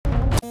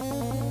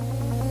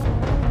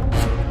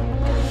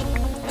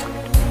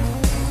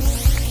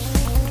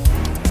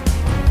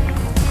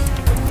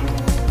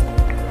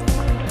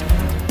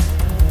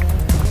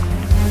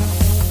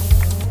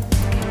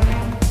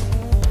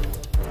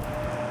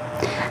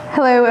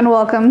Hello and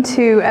welcome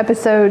to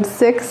episode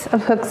 6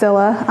 of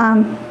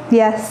Hookzilla.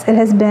 Yes, it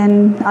has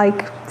been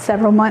like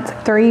several months,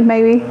 3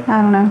 maybe,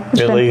 I don't know.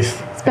 At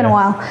least. It's been a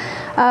while.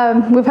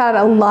 We've had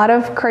a lot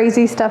of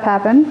crazy stuff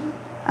happen.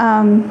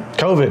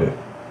 COVID.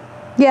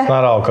 Yeah. It's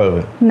not all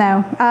COVID.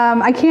 No,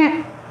 I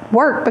can't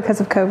work because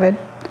of COVID.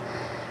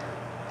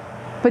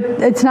 But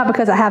it's not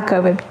because I have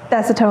COVID.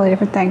 That's a totally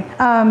different thing.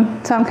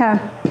 So I'm kind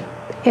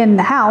of in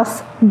the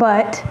house.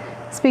 But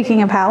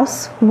speaking of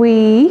house,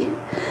 we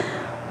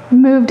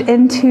moved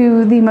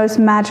into the most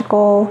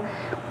magical,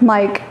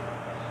 like,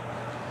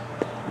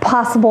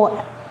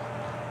 possible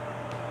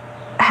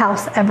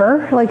house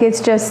ever. Like,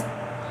 it's just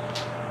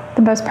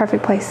the most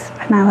perfect place,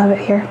 and I love it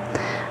here.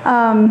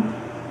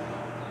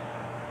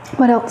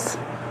 What else?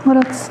 What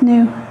else is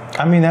new?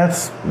 I mean,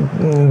 that's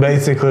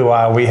basically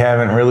why we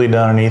haven't really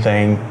done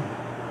anything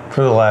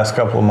for the last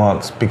couple of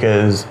months,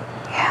 because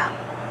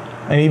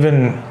and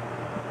even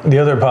the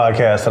other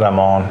podcast that I'm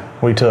on,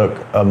 we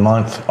took a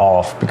month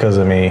off because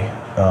of me.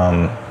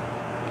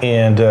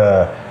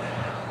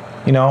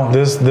 You know,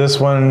 this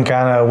one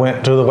kind of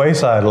went to the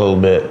wayside a little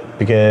bit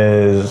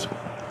because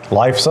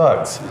life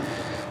sucks.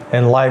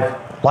 And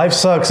life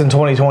sucks in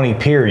 2020,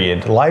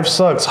 period. Life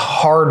sucks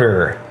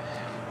harder,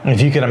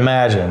 if you can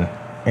imagine,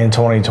 in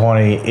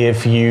 2020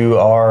 if you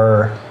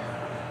are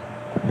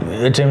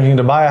attempting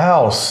to buy a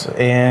house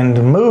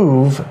and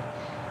move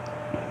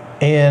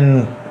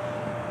in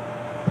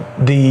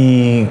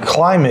the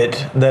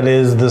climate that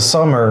is the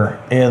summer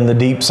in the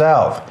deep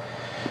south.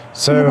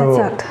 So, yeah,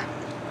 that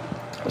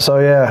sucked. So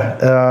yeah,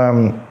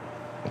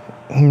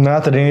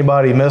 not that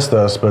anybody missed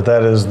us, but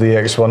that is the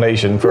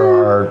explanation for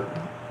our...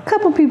 A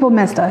couple people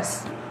missed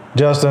us.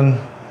 Justin,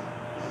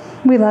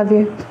 we love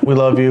you. We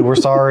love you. We're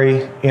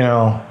sorry, you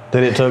know,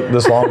 that it took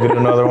this long to get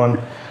another one.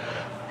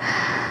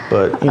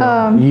 But, you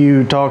know,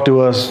 you talk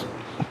to us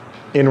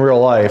in real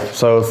life,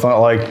 so it's not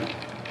like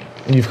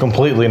you've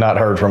completely not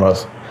heard from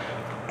us.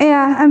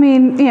 Yeah, I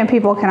mean, you know,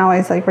 people can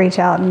always like reach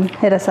out and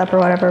hit us up or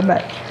whatever,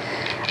 but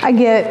I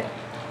get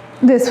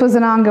this was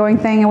an ongoing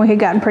thing and we had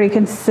gotten pretty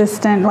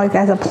consistent, like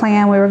as a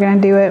plan, we were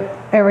going to do it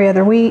every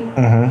other week.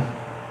 Mm-hmm.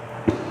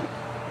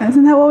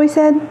 Isn't that what we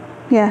said?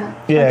 Yeah.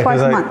 Yeah. Like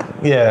twice a month.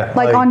 Yeah.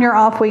 Like on your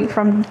off week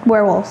from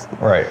werewolves.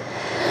 Right.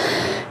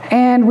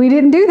 And we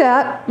didn't do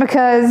that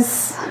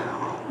because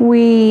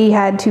we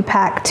had to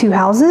pack 2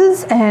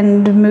 houses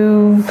and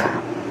move.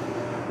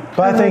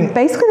 But I think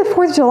basically the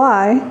 4th of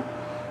July.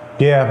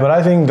 Yeah, but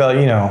I think that,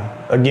 you know,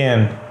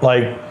 again,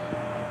 like,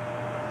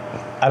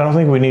 I don't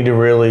think we need to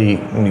really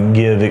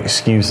give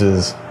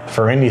excuses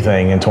for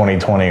anything in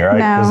 2020, right?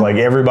 Because like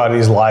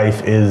everybody's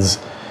life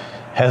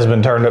has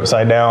been turned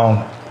upside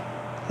down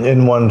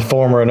in one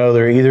form or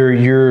another. Either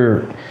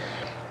you're,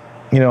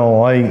 you know,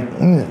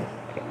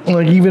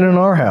 like even in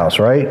our house,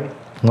 right?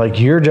 Like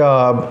your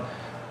job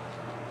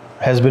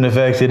has been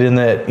affected in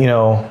that, you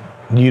know,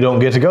 you don't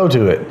get to go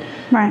to it.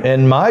 Right.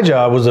 And my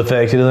job was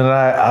affected in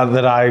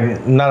that I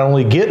not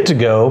only get to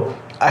go,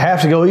 I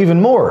have to go even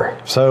more.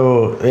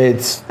 So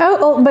it's...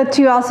 Oh, but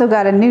you also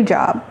got a new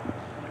job.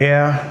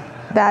 Yeah.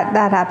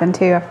 That happened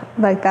too.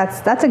 Like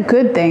that's a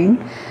good thing.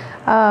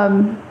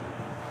 Yeah,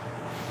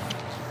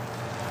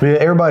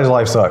 everybody's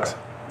life sucks.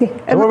 Yeah.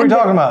 So what are we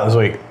talking about this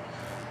week?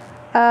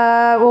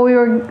 Well, we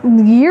were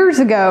years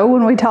ago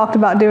when we talked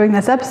about doing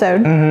this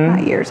episode.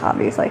 Not years,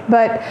 obviously,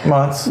 but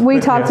months. We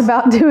talked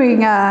about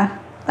doing an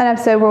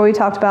episode where we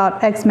talked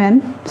about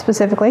X-Men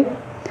specifically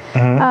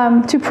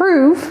to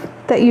prove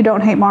that you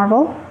don't hate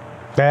Marvel.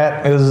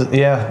 That is a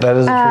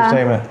true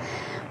statement.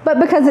 But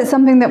because it's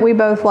something that we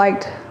both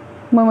liked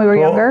when we were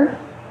younger.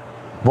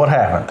 What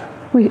happened?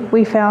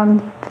 We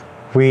found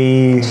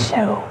the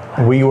show.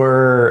 We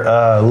were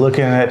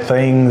looking at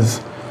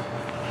things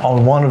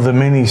on one of the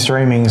many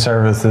streaming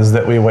services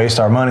that we waste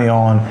our money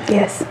on.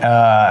 Yes.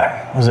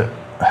 Was it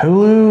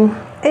Hulu?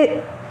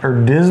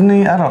 Or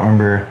Disney? I don't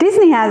remember.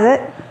 Disney has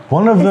it.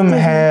 One of them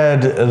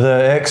had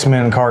the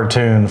X-Men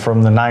cartoon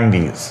from the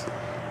 90s.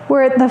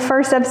 We're at the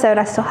first episode,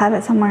 I still have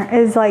it somewhere,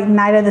 is like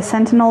Night of the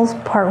Sentinels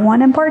Part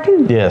 1 and Part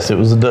 2. Yes, it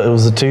was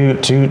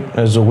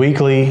a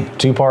weekly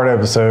 2-part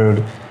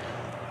episode.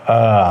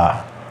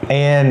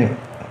 And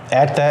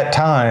at that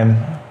time,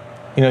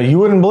 you know, you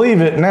wouldn't believe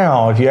it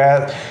now if you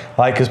ask,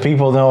 like, because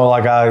people know,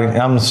 like,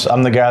 I'm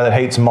the guy that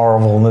hates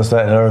Marvel and this,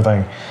 that, and the other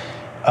thing.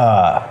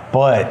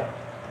 But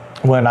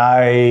when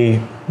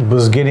I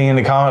was getting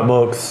into comic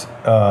books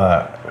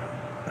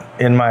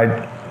in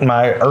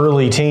my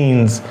early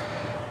teens,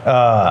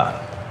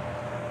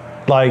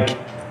 like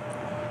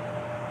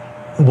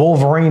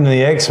Wolverine and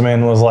the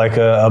X-Men was like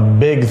a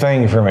big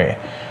thing for me.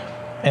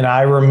 And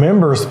I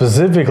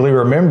specifically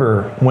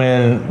remember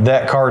when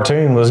that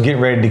cartoon was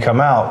getting ready to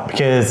come out,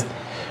 because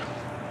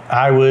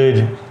I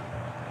would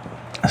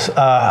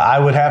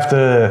have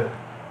to,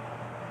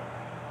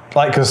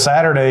 like, because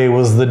Saturday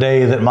was the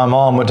day that my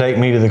mom would take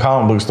me to the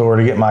comic book store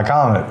to get my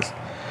comics.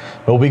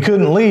 But we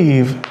couldn't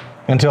leave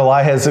until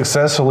I had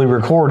successfully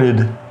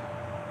recorded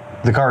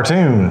the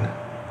cartoon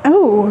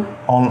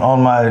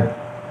on my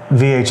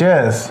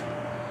VHS.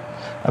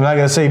 I'm not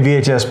going to say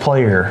VHS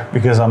player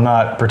because I'm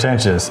not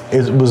pretentious.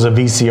 It was a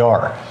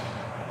VCR.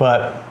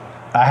 But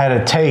I had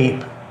a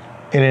tape,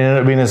 and it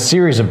ended up being a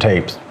series of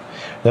tapes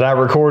that I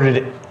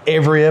recorded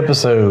every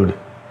episode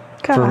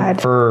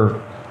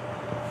for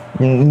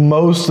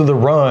most of the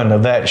run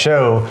of that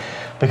show,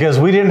 because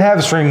we didn't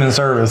have streaming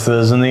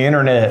services and the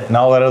internet and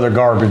all that other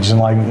garbage and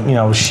like, you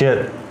know,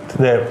 shit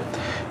that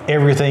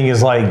everything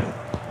is like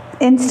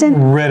instant,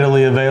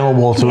 readily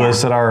available to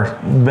us at our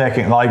beck.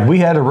 Like we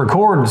had to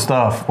record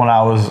stuff when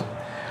I was,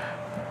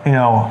 you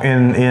know,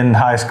 in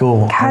high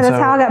school. God, that's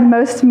how I got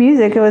most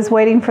music. It was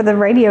waiting for the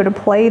radio to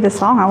play the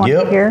song I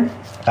wanted to hear.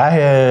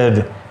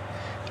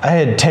 I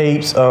had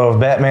tapes of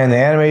Batman the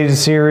Animated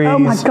Series. Oh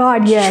my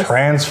God, yes.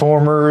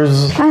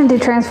 Transformers. I didn't do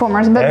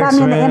Transformers, but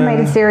X-Men. Batman the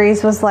Animated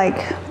Series was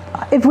like,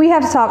 if we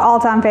have to talk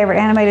all-time favorite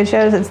animated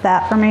shows, it's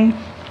that for me.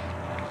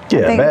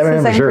 Yeah, I think Batman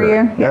it's the same for sure. for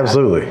you. Yeah.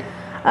 Absolutely.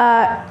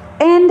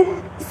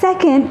 And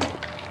second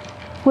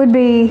would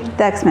be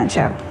the X-Men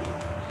show.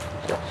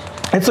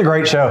 It's a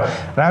great show.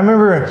 And I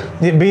remember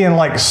it being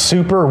like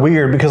super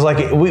weird because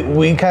like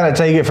we kind of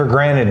take it for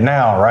granted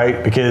now,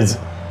 right? Because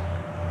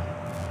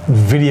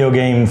video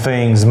game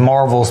things,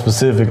 Marvel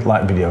specific,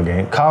 like video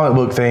game, comic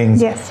book things,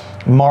 yes,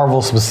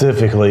 Marvel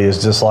specifically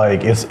is just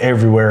like, it's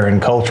everywhere in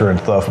culture and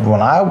stuff.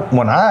 When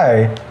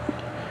I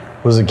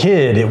was a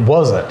kid, it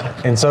wasn't.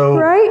 And so,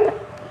 right?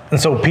 And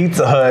so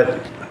Pizza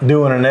Hut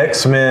doing an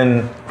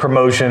X-Men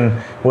promotion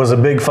was a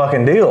big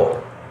fucking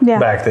deal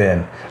back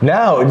then.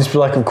 Now it just be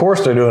like, of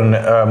course they're doing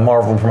a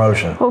Marvel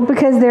promotion. Well,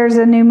 because there's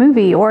a new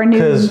movie or a new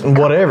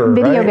whatever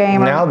video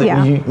game. Now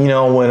that you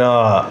know when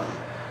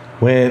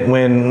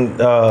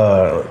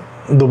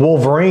the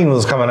Wolverine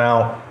was coming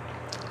out,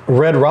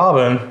 Red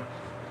Robin,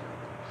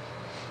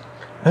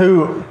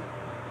 who,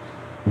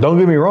 don't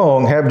get me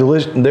wrong, have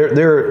delicious.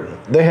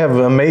 They have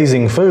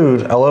amazing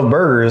food. I love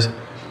burgers,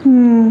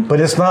 but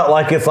it's not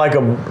like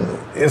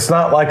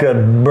a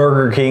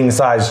Burger King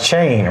size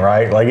chain,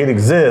 right? Like it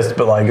exists,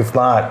 but like it's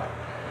not.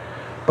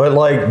 But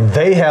like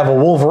they have a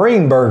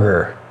Wolverine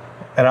burger,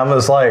 and I'm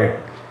just like,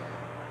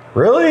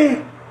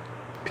 really?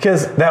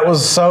 Because that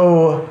was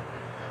so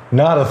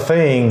not a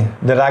thing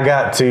that I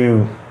got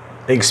to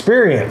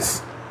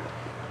experience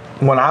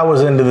when I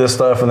was into this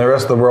stuff and the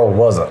rest of the world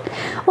wasn't.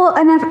 Well,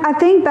 and I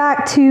think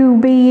back to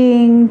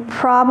being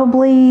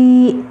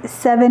probably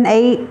 7,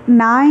 8,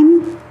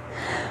 9,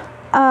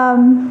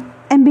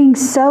 and being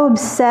so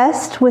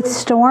obsessed with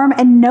Storm,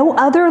 and no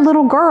other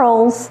little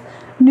girls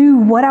knew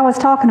what I was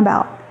talking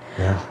about.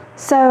 Yeah.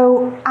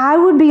 So I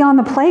would be on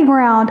the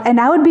playground and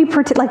I would be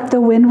like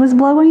the wind was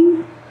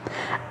blowing.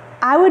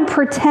 I would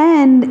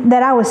pretend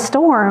that I was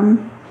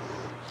Storm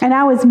and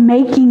I was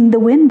making the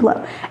wind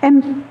blow.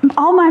 And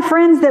all my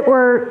friends that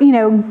were, you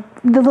know,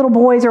 the little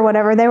boys or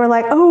whatever, they were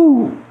like,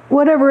 oh,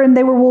 whatever, and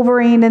they were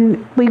Wolverine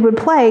and we would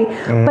play.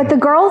 But the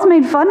girls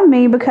made fun of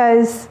me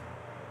because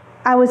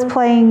I was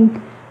playing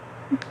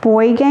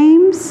boy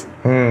games.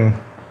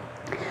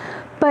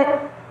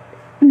 But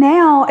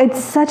now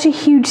it's such a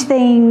huge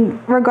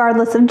thing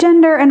regardless of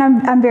gender, and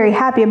I'm very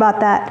happy about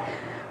that.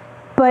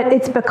 But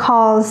it's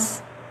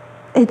because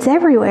it's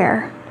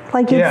everywhere.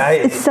 Like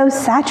it's so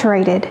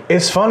saturated.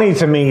 It's funny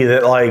to me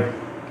that like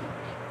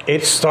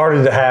it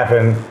started to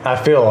happen, I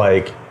feel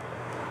like,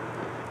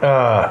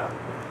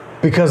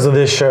 because of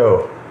this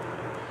show.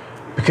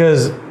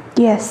 Because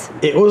yes,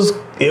 it was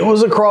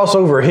a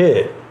crossover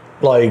hit.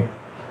 Like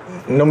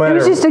no matter, it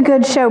was just a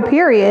good show,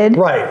 period.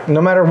 Right.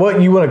 No matter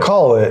what you want to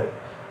call it,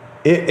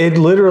 it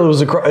literally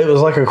was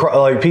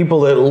like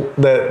people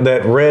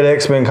that read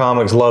X-Men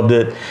comics loved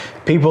it.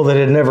 People that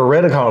had never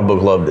read a comic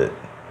book loved it.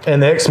 And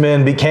the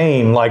X-Men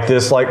became like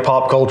this like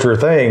pop culture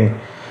thing.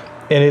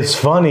 And it's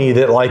funny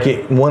that like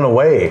it went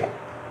away,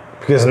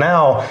 because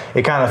now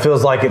it kind of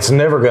feels like it's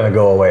never going to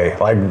go away.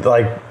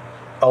 Like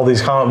all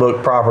these comic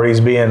book properties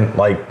being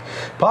like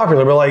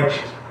popular, but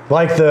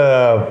like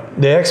the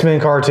X-Men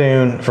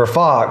cartoon for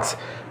Fox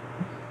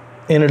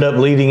ended up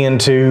leading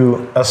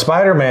into a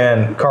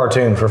Spider-Man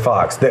cartoon for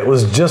Fox that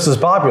was just as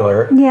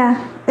popular.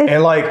 Yeah.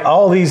 And like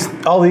all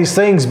these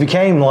things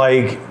became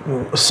like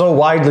so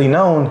widely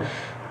known.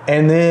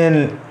 And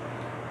then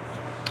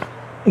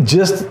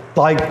just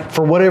like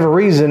for whatever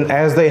reason,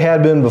 as they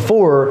had been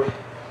before,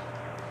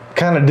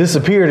 kind of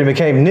disappeared and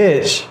became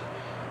niche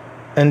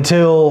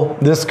until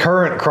this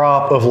current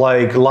crop of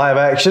like live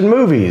action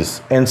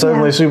movies, and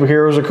suddenly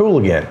superheroes are cool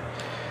again.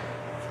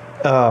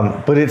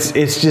 But it's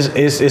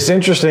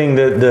interesting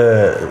that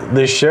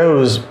the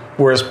shows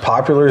were as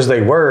popular as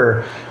they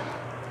were,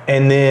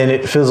 and then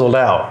it fizzled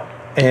out.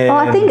 And well,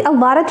 I think a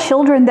lot of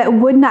children that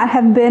would not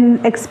have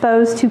been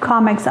exposed to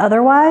comics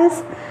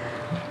otherwise,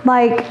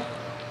 like,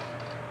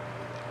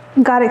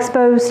 got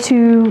exposed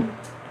to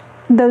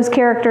those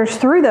characters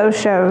through those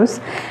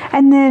shows.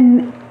 And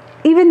then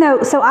even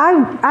though, so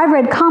I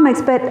read comics,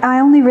 but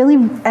I only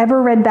really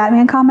ever read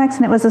Batman comics,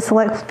 and it was a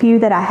select few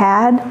that I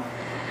had.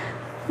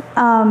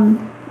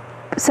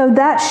 So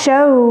that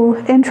show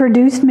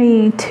introduced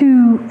me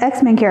to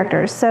X-Men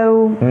characters.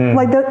 So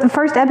like the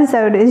first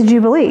episode is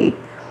Jubilee.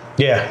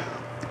 Yeah.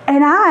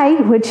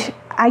 And which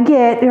I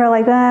get, you're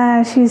like,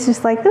 she's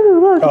just like,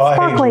 ooh, look, it's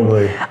sparkling.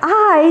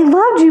 I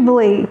love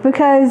Jubilee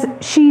because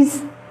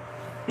she's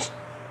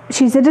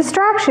a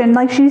distraction.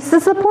 Like, she's the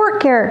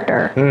support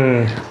character.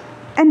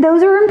 And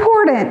those are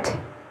important.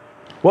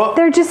 Well,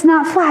 they're just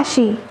not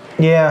flashy.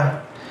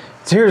 Yeah.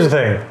 So here's the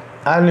thing.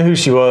 I knew who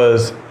she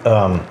was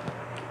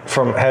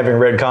from having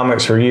read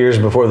comics for years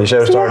before the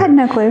show started. I had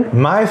no clue.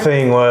 My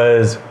thing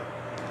was,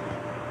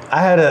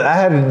 I had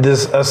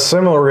a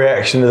similar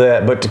reaction to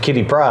that, but to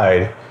Kitty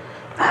Pryde.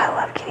 I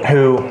love Kitty Pryde.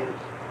 Who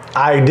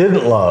I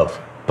didn't love,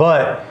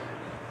 but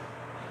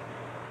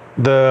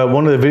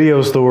one of the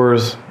video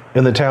stores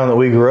in the town that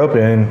we grew up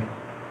in,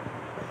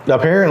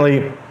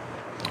 apparently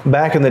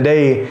back in the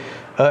day,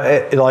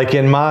 like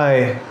in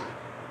my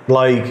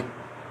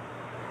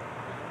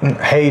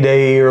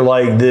heyday, or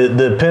like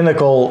the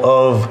pinnacle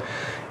of,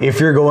 if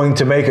you're going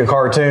to make a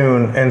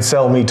cartoon and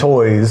sell me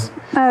toys,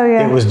 oh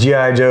yeah, it was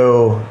G.I.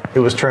 Joe, it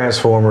was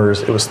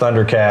Transformers, it was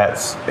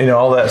Thundercats,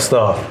 all that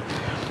stuff.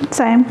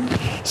 Same.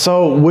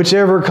 So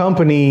whichever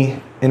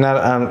company, and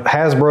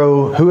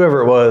Hasbro,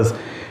 whoever it was,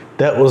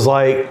 that was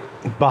like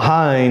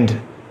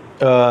behind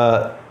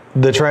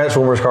the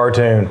Transformers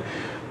cartoon,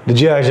 the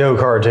G.I. Joe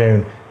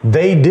cartoon,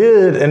 they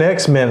did an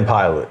X-Men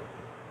pilot.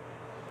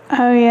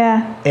 Oh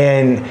yeah.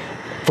 And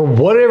for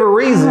whatever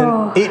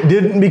reason, it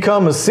didn't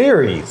become a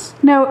series.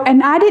 No,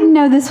 and I didn't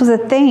know this was a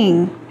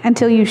thing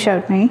until you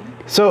showed me.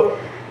 So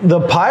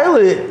the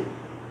pilot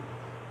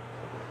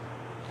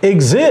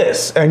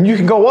exists, and you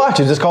can go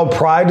watch it. It's called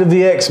Pride of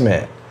the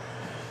X-Men.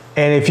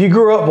 And if you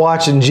grew up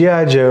watching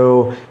G.I.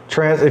 Joe,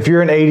 if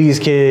you're an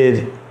 80s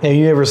kid and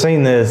you've never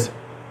seen this,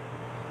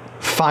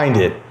 find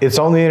it. It's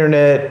on the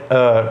internet.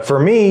 For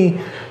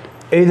me,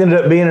 it ended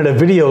up being at a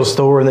video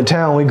store in the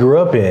town we grew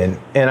up in,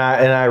 and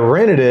I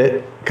rented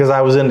it because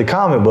I was into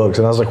comic books,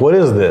 and I was like, what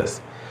is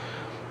this?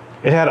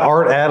 It had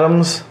Art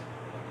Adams,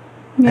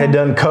 had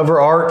done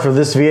cover art for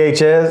this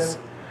VHS,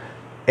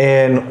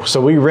 and so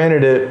we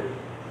rented it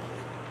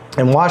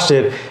and watched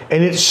it,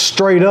 and it's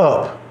straight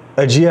up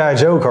a G.I.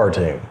 Joe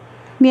cartoon.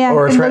 Yeah,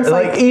 or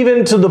like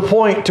even to the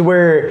point to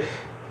where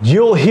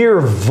you'll hear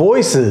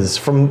voices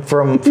from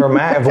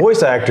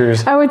voice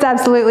actors. Oh, it's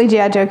absolutely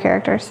G.I. Joe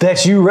characters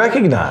that you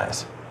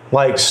recognize.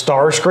 Like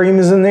Starscream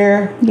is in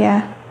there.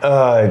 Yeah.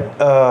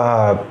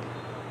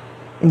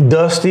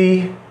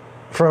 Dusty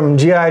from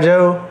G.I.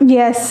 Joe.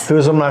 Yes. Who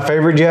is one of my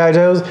favorite G.I.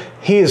 Joes.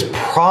 He is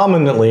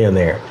prominently in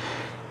there.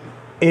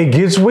 It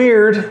gets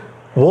weird.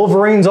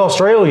 Wolverine's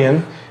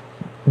Australian.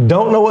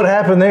 Don't know what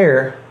happened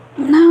there.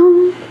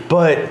 No.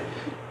 But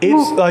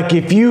it's like,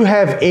 if you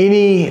have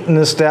any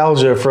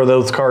nostalgia for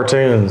those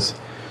cartoons,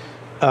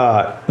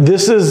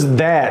 this is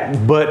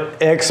that, but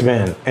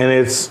X-Men, and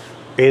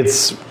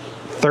it's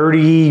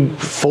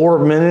 34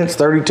 minutes,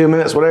 32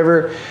 minutes,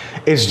 whatever.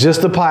 It's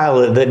just a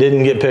pilot that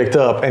didn't get picked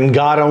up, and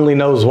God only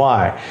knows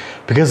why,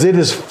 because it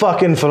is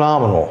fucking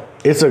phenomenal.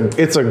 It's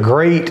a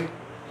great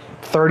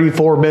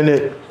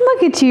 34-minute.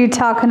 Look at you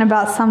talking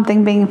about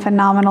something being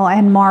phenomenal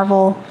and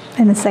Marvel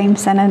in the same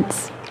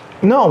sentence.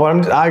 No,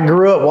 but I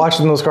grew up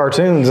watching those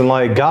cartoons, and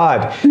like,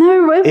 God.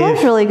 No, it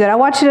was really good. I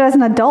watched it as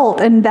an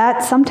adult, and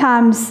that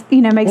sometimes,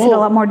 makes it a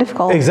lot more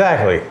difficult.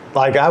 Exactly.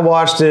 Like, I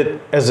watched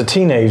it as a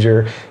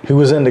teenager who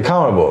was into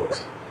comic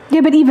books.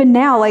 Yeah, but even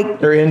now, like,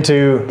 they're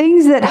into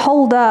things that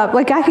hold up.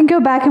 Like, I can go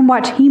back and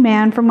watch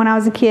He-Man from when I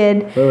was a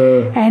kid,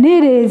 and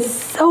it is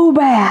so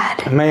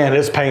bad. Man,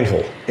 it's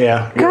painful.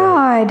 Yeah.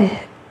 God.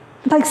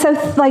 Like, so,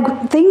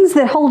 like, things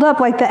that hold up,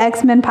 like the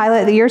X-Men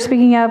pilot that you're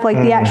speaking of, like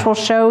the actual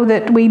show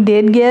that we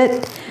did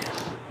get,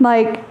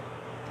 like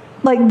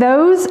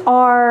those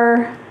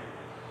are,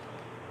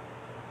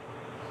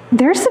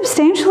 they're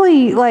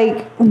substantially,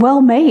 like,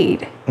 well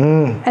made,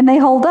 and they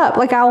hold up.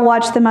 Like, I'll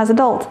watch them as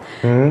adults.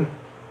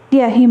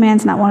 Yeah,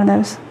 He-Man's not one of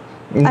those.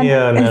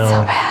 Yeah, no. It's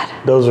so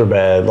bad. Those are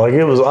bad. Like,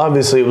 it was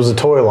a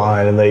toy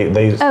line, and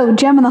they Oh,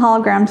 Jem and the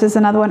Holograms is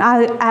another one.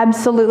 I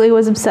absolutely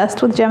was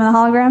obsessed with Jem and the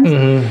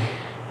Holograms.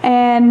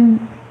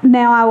 And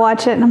now I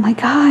watch it and I'm like,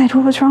 God,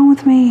 what was wrong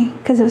with me?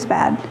 Because it was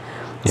bad.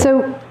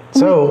 Yeah.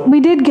 So we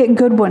did get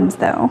good ones,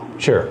 though.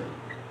 Sure.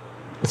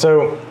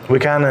 So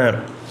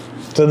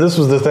this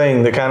was the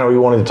thing that we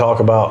wanted to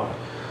talk about.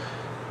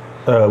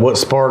 What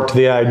sparked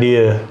the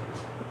idea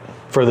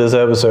for this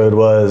episode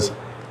was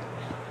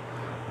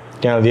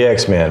the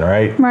X-Men,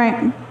 right?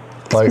 Right.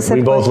 Like,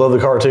 we both love the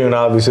cartoon.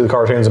 Obviously, the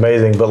cartoon's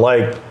amazing, but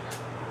like,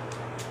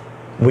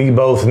 we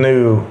both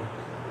knew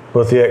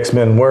what the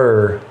X-Men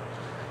were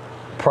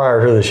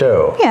prior to the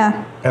show.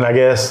 Yeah. And I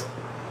guess,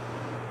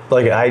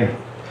 like,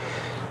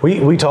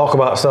 we talk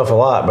about stuff a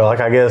lot, but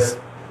like, I guess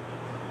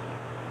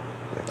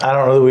I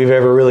don't know that we've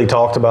ever really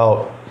talked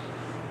about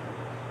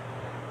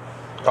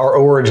our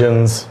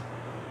origins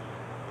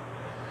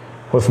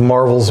with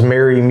Marvel's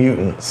Merry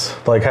Mutants.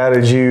 Like, how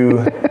did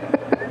you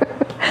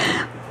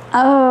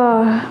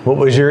what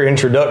was your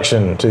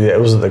introduction to that?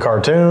 Was it the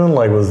cartoon?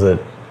 Like, was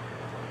it?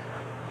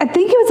 I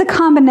think it was a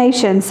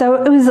combination.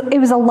 So it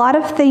was a lot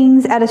of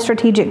things at a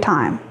strategic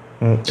time.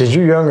 Because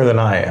you're younger than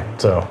I am,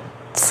 so.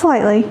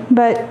 Slightly,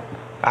 but.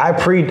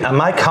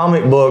 My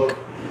comic book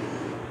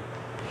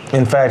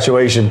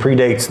infatuation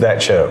predates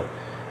that show?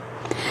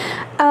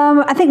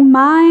 I think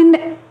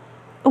mine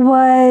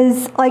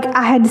was like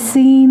I had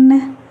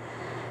seen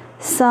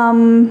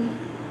some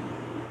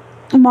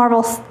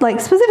Marvel, like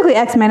specifically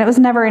X-Men. It was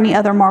never any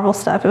other Marvel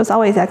stuff. It was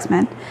always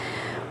X-Men.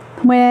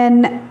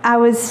 When I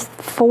was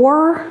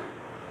 4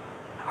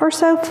 or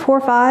so, 4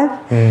 or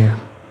 5.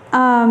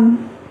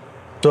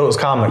 So it was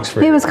comics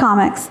for you? It was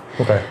comics.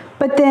 Okay.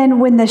 But then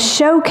when the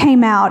show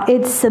came out,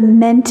 it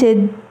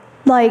cemented,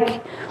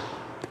 like,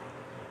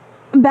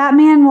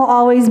 Batman will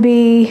always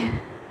be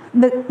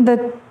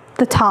the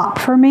top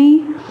for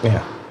me.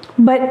 Yeah.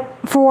 But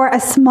for a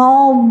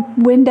small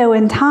window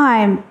in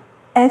time,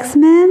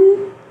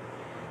 X-Men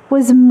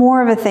was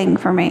more of a thing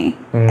for me.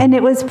 And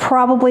it was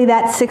probably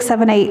that 6,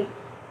 7, 8,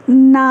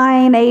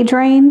 9 age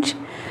range.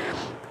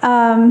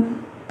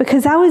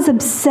 Because I was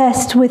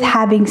obsessed with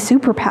having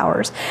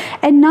superpowers.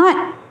 And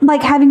not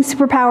like having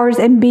superpowers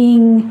and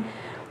being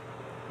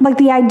like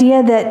the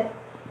idea that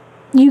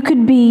you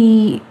could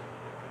be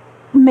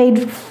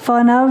made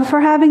fun of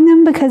for having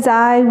them, because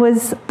I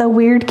was the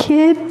weird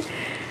kid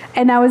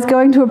and I was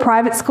going to a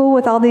private school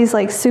with all these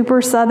like super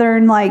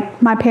Southern,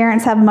 like my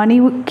parents have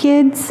money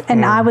kids,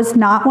 and I was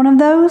not one of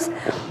those.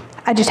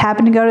 I just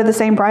happened to go to the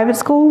same private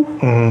school.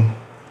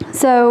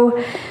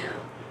 So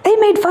they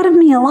made fun of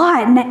me a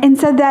lot, and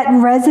so that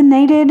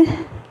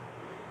resonated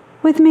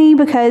with me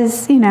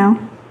because, you know,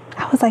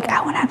 I was like,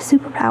 I want to have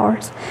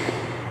superpowers,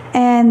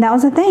 and that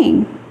was a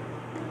thing.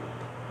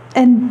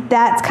 And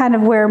that's kind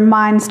of where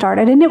mine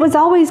started. And it was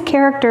always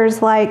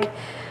characters like,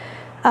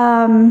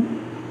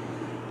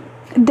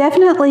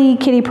 definitely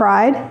Kitty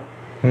Pryde.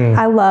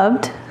 I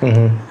loved.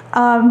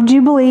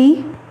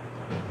 Jubilee,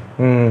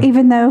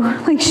 even though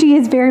like she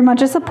is very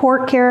much a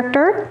support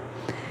character.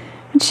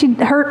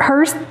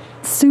 Her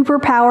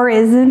superpower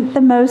isn't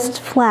the most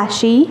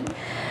flashy.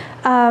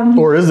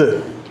 Or is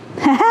it?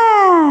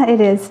 It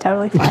is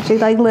totally flashy.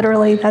 Like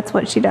literally, that's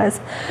what she does.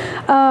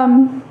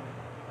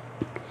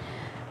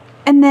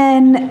 And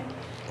then,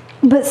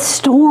 but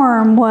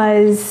Storm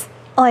was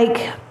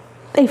like,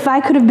 if I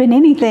could have been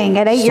anything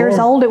at 8 years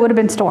old, it would have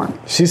been Storm.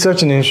 She's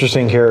such an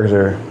interesting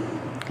character.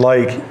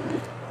 Like,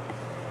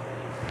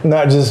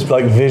 not just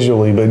like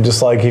visually, but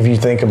just like if you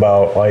think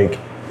about like,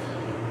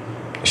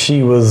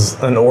 she was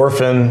an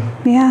orphan.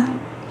 Yeah.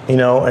 You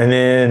know, and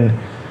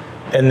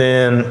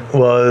then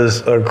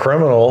was a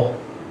criminal.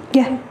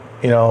 Yeah.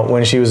 You know,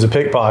 when she was a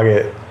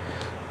pickpocket.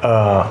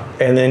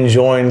 And then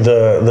joined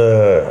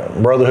the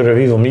Brotherhood of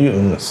Evil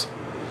Mutants,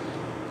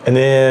 and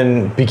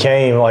then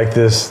became like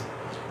this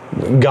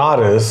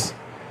goddess,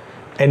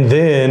 and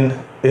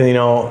then, you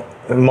know,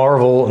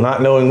 Marvel, not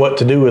knowing what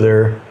to do with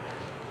her,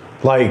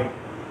 like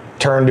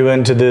turned her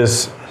into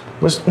this,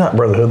 what's not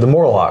Brotherhood, the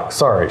Morlocks,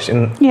 sorry.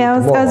 Yeah, I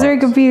was very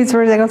confused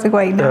for a second. I was like,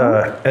 wait,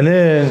 no. And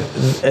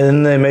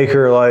then they make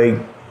her like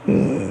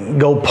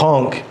go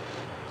punk.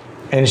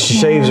 And she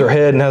shaves her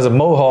head and has a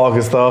mohawk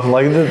and stuff.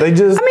 Like they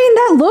just. I mean,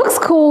 that looks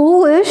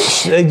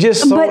cool-ish. They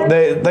just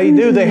they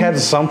knew they had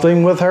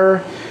something with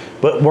her,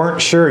 but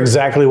weren't sure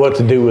exactly what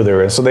to do with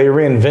her, and so they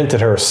reinvented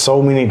her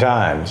so many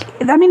times.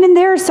 I mean, and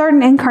there are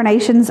certain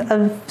incarnations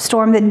of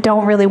Storm that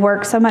don't really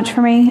work so much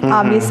for me,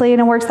 obviously,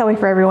 and it works that way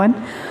for everyone.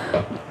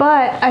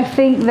 But I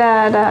think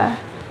that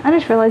I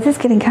just realized it's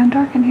getting kind of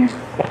dark in here.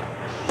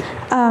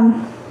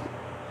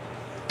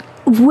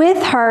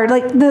 With her,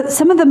 like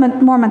some of the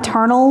more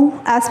maternal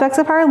aspects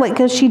of her, like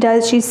because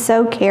she's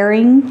so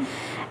caring,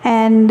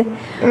 and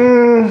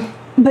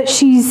but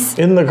she's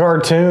in the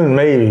cartoon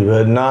maybe,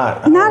 but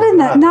not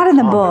in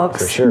the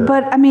books for sure.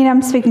 But I mean,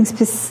 I'm speaking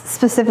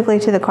specifically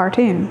to the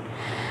cartoon.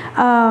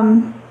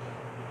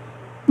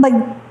 Like,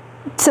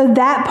 so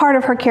that part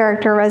of her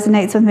character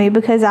resonates with me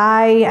because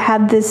I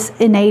have this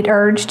innate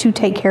urge to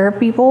take care of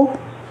people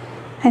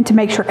and to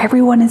make sure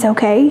everyone is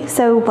okay.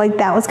 So like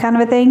that was kind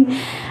of a thing.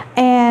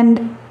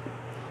 And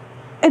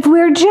if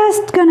we're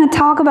just going to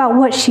talk about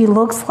what she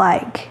looks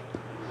like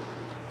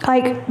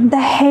the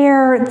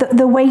hair,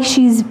 the way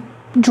she's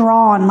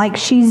drawn, like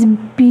she's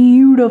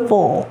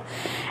beautiful.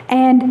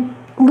 And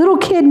little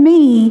kid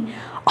me,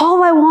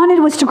 all I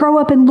wanted was to grow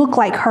up and look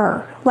like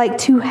her, like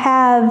to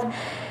have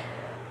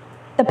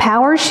the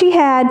power she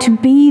had, to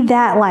be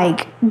that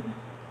like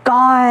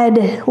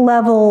God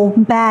level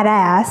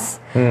badass,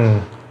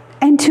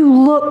 and to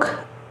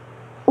look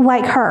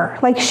like her.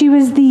 Like she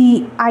was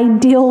the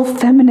ideal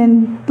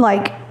feminine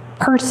like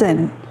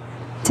person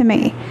to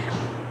me.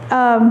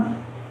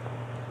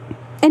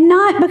 And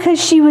not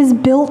because she was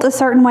built a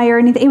certain way or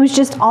anything. It was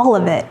just all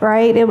of it,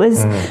 right? It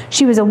was,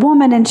 she was a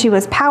woman and she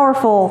was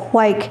powerful,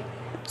 like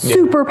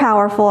super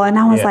powerful. And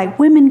I was like,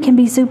 women can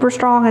be super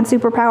strong and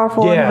super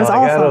powerful. Yeah, and it was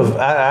like awesome.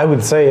 I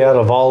would say out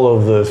of all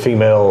of the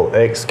female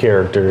X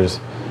characters,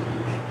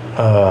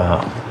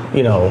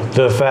 you know,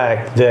 the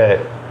fact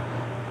that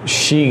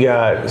she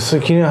got, so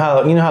you know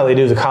how they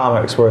do the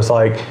comics where it's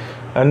like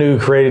a new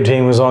creative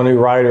team was on, a new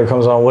writer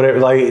comes on,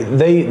 whatever. Like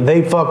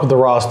they fuck with the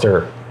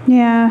roster.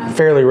 Yeah.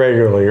 Fairly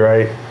regularly,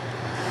 right?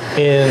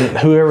 And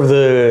whoever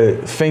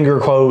the finger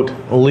quote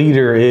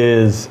leader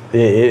is,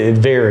 it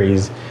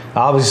varies.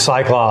 Obviously,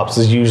 Cyclops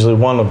is usually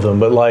one of them,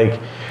 but like,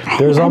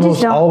 there's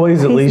almost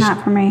always at least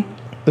not for me.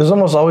 There's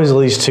almost always at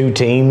least two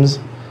teams,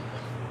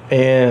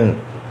 and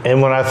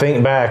when I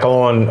think back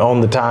on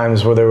the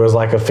times where there was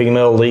like a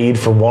female lead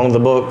for one of the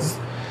books,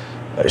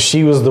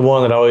 she was the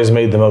one that always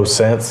made the most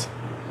sense.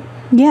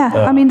 Yeah,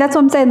 I mean that's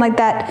what I'm saying. Like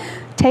that,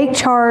 take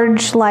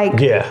charge, like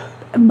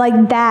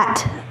like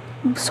that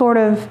sort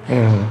of.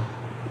 Mm-hmm.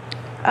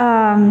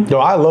 No,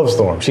 I love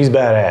Storm. She's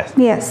badass.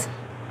 Yes.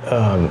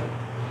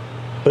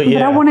 But yeah,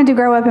 but I wanted to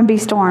grow up and be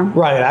Storm.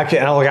 Right. I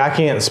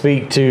can't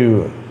speak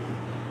to,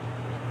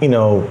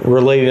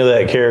 relating to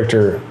that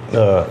character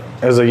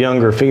as a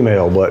younger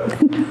female, but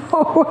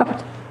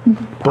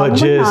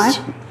just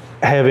not.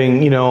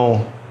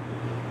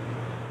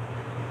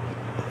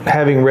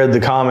 having read the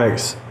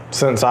comics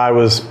since I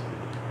was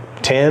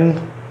 10,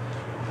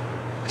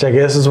 which I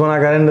guess is when I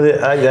got into the.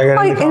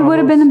 It would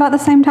have been about the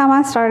same time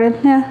I started.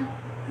 Yeah.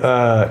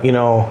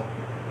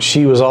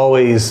 She was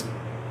always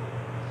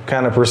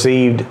kind of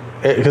perceived.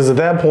 Because at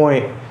that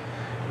point,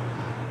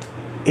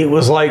 it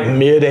was like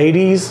mid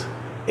 80s,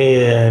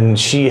 and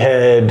she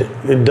had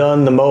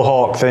done the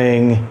Mohawk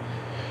thing,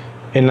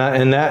 and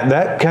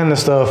that kind of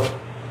stuff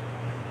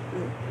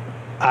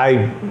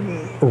I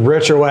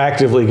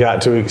retroactively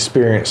got to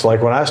experience.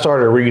 Like when I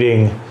started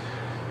reading,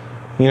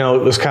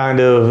 it was kind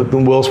of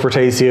Will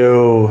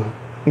Spertasio,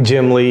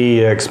 Jim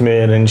Lee,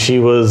 X-Men, and she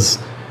was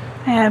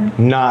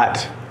not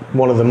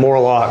one of the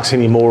Morlocks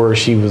anymore.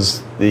 She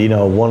was,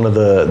 one of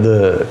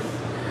the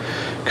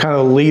kind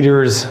of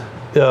leaders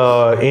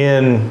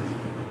in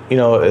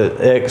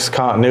X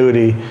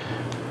continuity,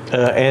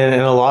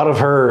 and a lot of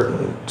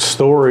her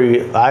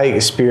story I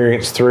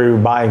experienced through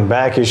buying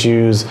back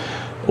issues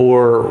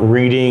or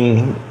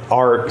reading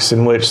arcs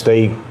in which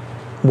they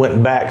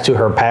went back to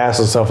her past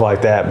and stuff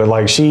like that. But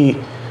like she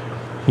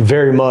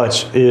very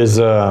much is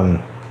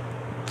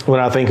when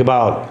I think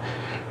about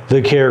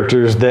the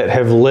characters that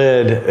have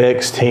led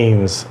X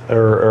teams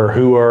or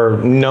who are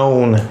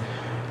known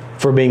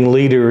for being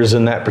leaders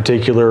in that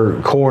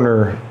particular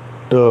corner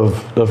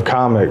of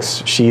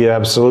comics, she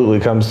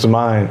absolutely comes to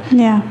mind.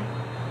 Yeah.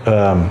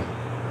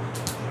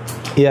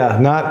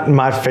 Not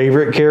my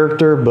favorite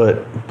character,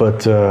 but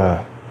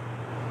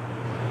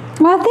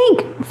well, I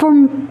think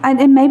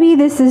and maybe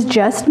this is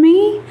just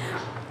me,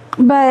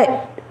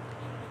 but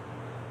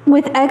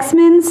with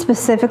X-Men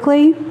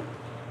specifically,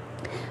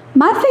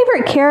 my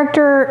favorite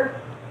character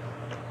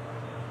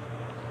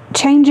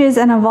changes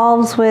and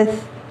evolves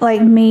with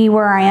like me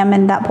where I am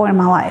in that point in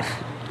my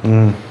life.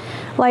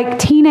 Like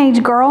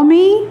teenage girl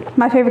me,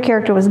 my favorite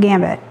character was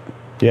Gambit.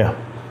 Yeah.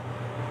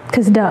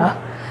 Cause duh.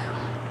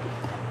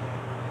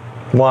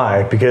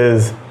 Why?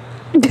 Because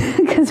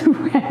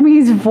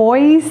Remy's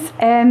voice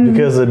and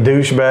because a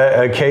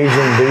Cajun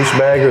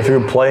douchebag who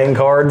threw playing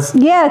cards.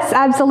 Yes,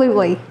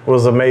 absolutely.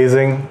 Was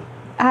amazing.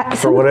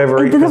 For whatever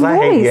reason, because I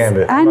hate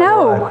Gambit. I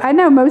know.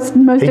 Most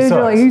dudes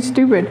are like, he's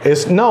stupid.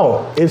 It's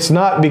not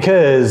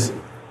because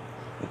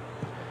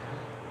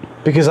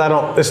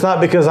it's not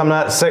because I'm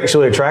not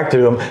sexually attracted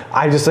to him.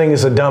 I just think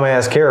it's a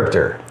dumbass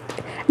character.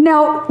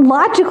 Now,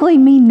 logically,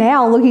 me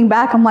now looking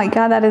back, I'm like,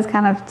 God, that is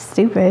kind of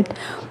stupid.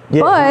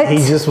 Yeah, but he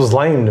just was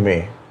lame to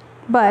me.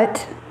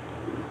 But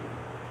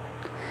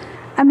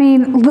I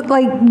mean,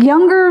 like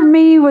younger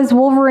me was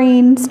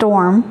Wolverine,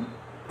 Storm.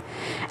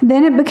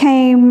 Then it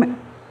became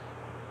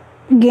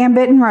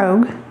Gambit and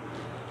Rogue.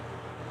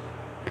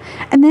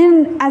 And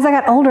then as I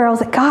got older, I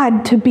was like,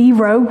 God, to be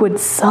Rogue would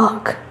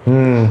suck.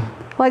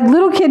 Like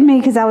little kid me,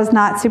 because I was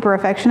not super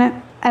affectionate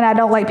and I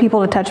don't like people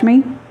to touch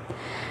me.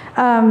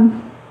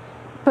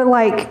 But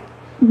like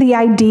the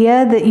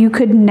idea that you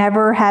could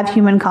never have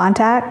human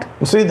contact.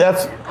 See,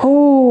 that's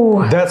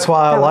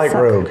why I like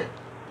Rogue.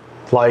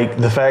 Like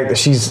the fact that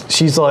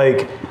she's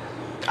like,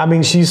 I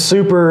mean, she's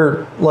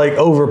super like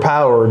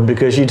overpowered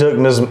because she took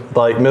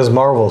Ms.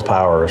 Marvel's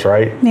powers,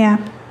 right? Yeah.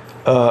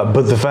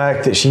 But the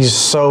fact that she's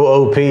so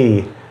OP,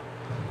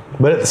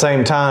 but at the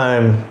same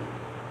time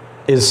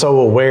is so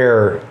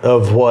aware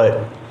of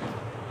what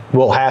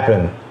will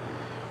happen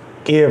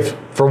if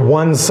for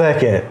 1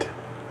 second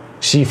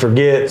she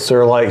forgets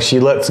or like she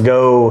lets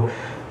go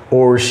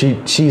or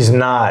she's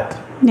not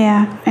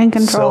in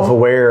control,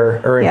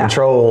 self-aware or in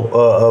control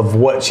of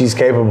what she's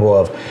capable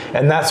of.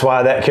 And that's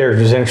why that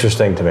character is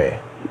interesting to me.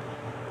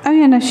 Oh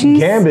yeah, no,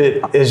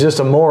 Gambit is just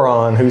a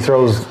moron who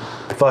throws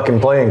fucking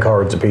playing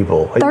cards at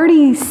people.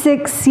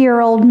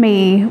 36-year-old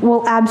me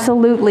will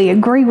absolutely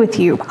agree with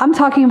you. I'm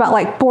talking about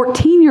like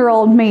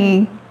 14-year-old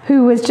me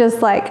who was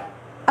just like,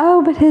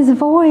 oh, but his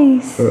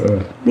voice.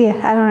 Yeah,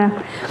 I don't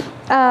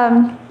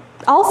know.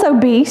 Also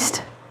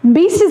Beast.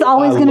 Beast is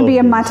always going to be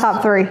in my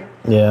top 3.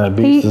 Yeah,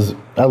 Beast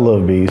I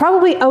love Beast.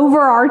 Probably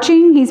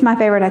overarching, he's my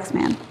favorite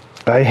X-Man.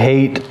 I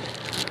hate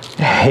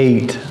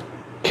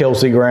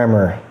Kelsey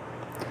Grammer.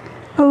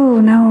 Oh,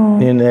 no.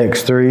 In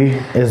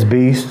X3 as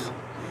Beast.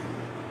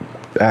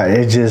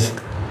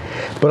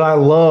 But I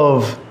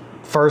love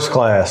First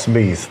Class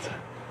Beast.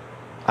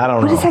 I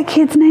don't know. What is that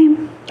kid's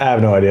name? I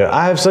have no idea.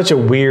 I have such a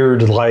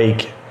weird,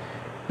 like,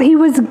 He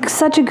was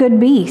such a good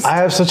Beast. I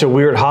have such a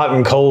weird hot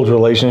and cold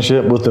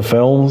relationship with the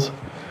films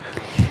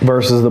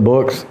versus the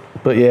books.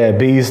 But yeah,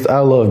 Beast, I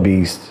love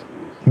Beast.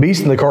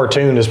 Beast in the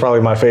cartoon is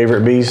probably my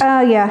favorite Beast.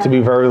 Oh, yeah. To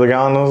be perfectly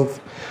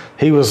honest.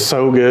 He was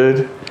so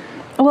good.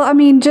 Well, I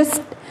mean,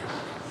 just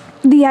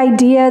the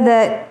idea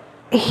that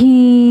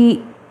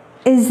he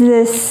is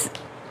this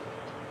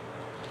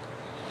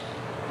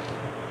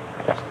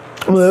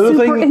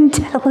super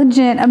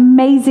intelligent,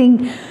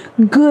 amazing,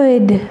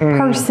 good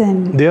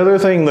person. The other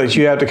thing that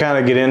you have to kind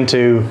of get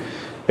into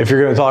if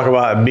you're going to talk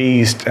about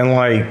Beast and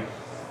like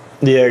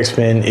the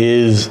X-Men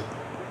is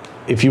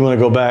if you want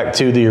to go back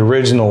to the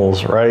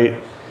originals,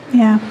 right?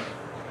 Yeah.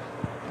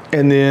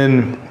 And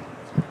then,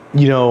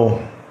 you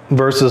know,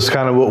 versus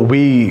kind of what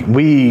we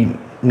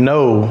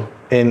know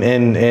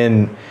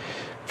and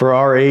for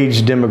our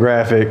age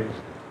demographic,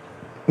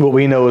 what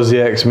we know as the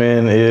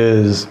X-Men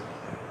is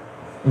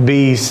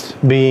Beast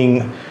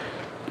being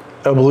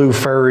a blue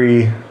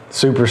furry,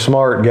 super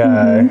smart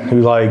guy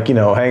who like, you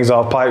know, hangs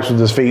off pipes with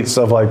his feet,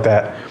 stuff like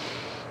that.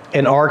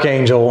 And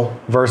Archangel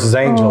versus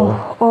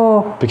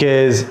Angel.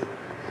 Because,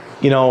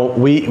 you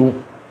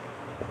know,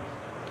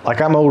 like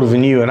I'm older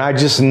than you and I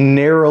just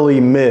narrowly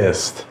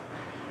missed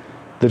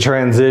the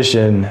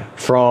transition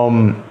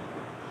from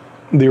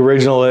the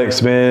original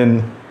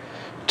X-Men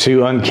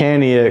to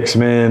Uncanny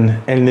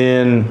X-Men and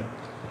then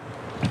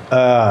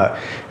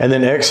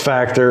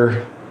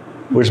X-Factor,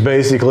 which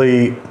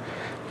basically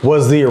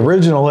was the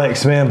original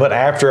X-Men, but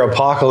after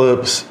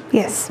Apocalypse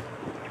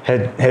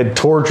had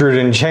tortured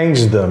and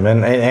changed them,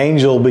 and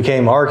Angel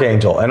became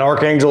Archangel, and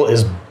Archangel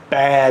is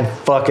bad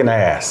fucking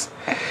ass.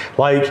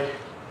 Like,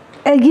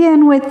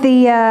 again, with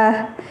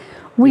the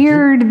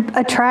weird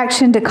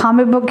attraction to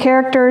comic book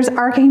characters,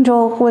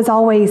 Archangel was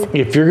always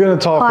if you're going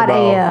to talk hot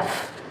about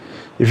AF.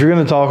 If you're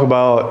going to talk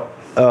about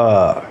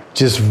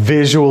just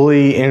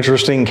visually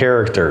interesting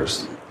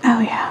characters.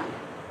 Oh, yeah.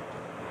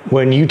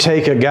 When you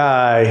take a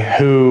guy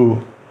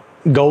who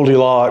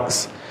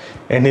Goldilocks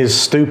and his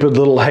stupid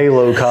little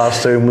Halo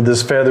costume with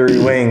his feathery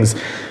wings,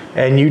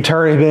 and you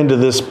turn him into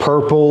this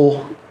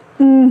purple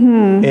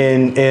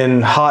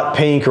and hot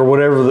pink or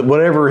whatever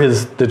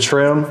the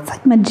trim. It's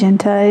like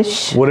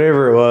magenta-ish.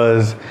 Whatever it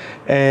was.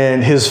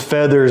 And his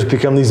feathers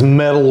become these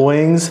metal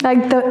wings.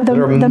 Like the that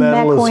are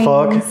metal as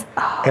fuck. Wings.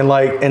 Oh.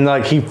 And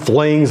like he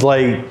flings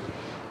like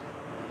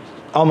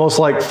almost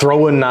like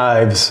throwing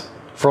knives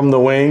from the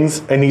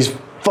wings, and he's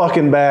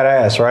fucking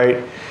badass,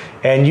 right?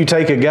 And you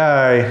take a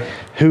guy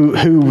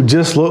who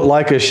just looked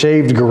like a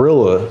shaved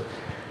gorilla,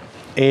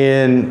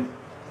 and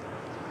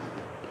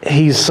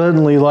he's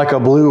suddenly like a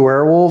blue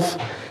werewolf.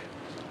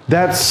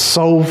 That's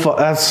so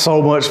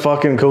much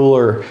fucking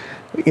cooler,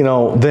 you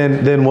know,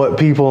 than what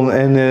people,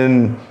 and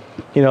then,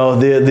 you know,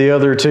 the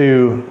other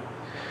two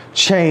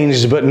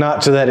changed, but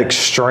not to that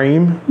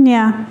extreme.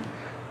 Yeah.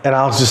 And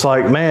I was just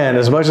like, man,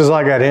 as much as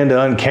I got into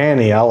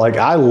Uncanny,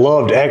 I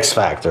loved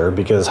X-Factor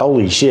because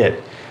holy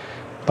shit.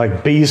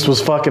 Like, Beast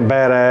was fucking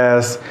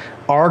badass.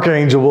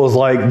 Archangel was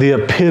like the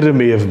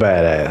epitome of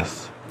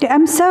badass. Yeah,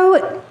 I'm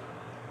so,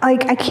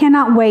 like, I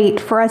cannot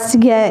wait for us to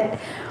get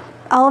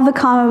all of the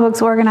comic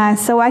books organized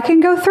so I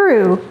can go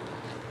through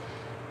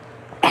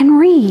and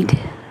read,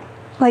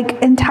 like,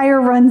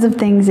 entire runs of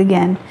things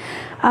again.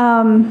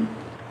 I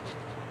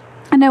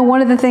know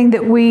one of the things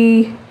that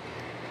we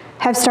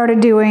have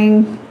started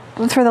doing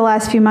for the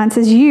last few months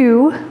is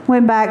you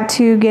went back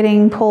to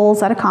getting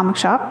pulls at a comic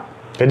shop.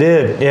 I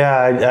did, yeah.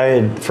 I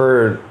had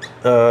for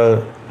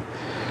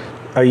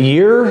a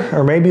year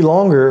or maybe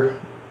longer.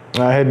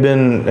 I had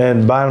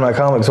been buying my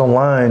comics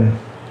online,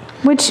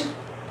 which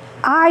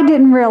I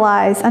didn't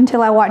realize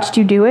until I watched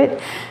you do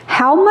it,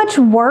 how much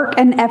work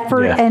and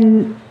effort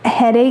and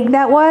headache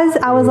that was.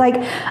 I was like,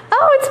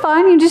 oh, it's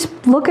fine. You just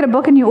look at a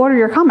book and you order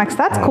your comics.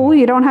 That's cool.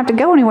 You don't have to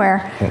go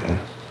anywhere.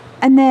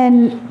 And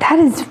then that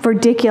is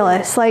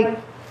ridiculous. Like,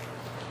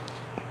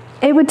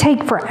 it would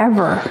take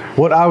forever.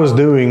 What I was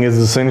doing is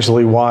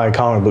essentially why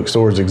comic book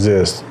stores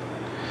exist.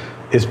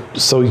 It's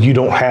so you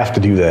don't have to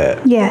do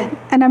that. Yeah,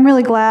 and I'm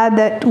really glad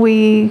that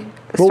we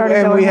started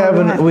and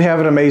going we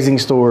have an amazing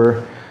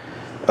store.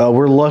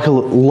 We're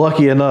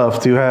lucky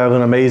enough to have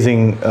an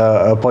amazing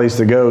place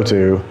to go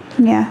to.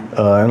 Yeah.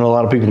 And a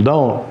lot of people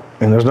don't.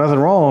 And there's nothing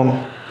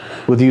wrong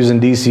with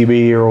using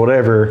DCB or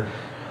whatever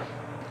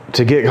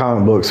to get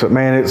comic books. But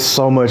man, it's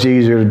so much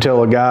easier to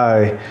tell a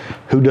guy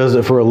who does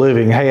it for a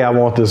living, hey, I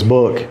want this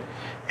book.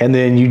 And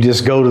then you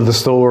just go to the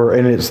store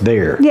and it's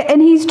there. Yeah,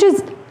 and he's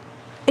just,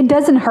 it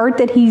doesn't hurt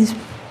that he's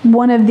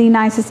one of the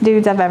nicest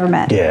dudes I've ever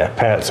met. Yeah,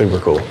 Pat's super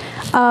cool.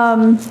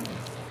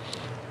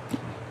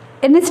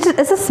 And it's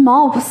a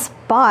small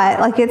spot,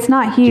 like it's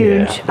not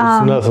huge. Yeah,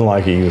 it's nothing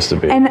like it used to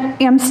be. And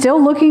I'm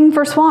still looking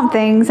for Swamp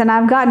Things, and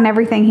I've gotten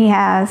everything he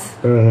has.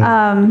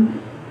 I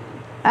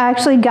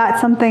actually got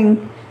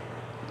something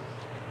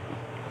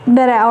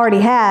that I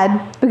already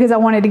had because I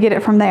wanted to get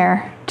it from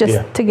there,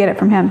 just to get it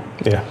from him.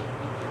 Yeah.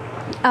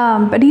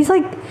 But he's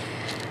like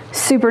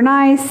super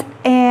nice,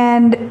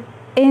 and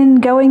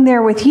in going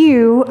there with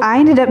you, I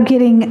ended up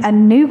getting a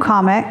new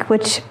comic,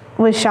 which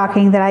was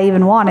shocking that I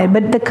even wanted.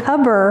 But the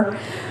cover,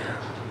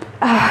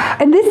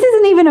 and this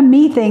isn't even a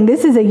me thing,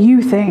 this is a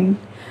you thing.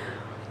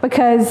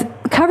 Because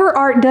cover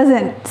art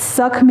doesn't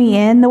suck me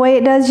in the way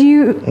it does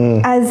you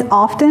as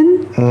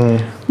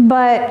often.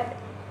 But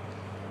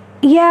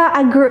yeah,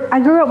 I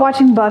grew up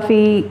watching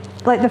Buffy,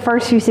 like the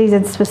first few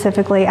seasons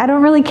specifically. I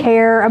don't really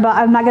care about,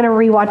 I'm not going to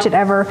rewatch it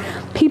ever.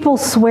 People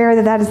swear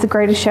that that is the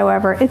greatest show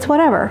ever. It's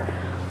whatever.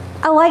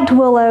 I liked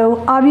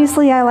Willow.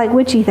 Obviously, I like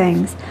witchy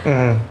things.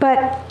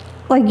 But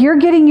like, you're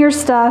getting your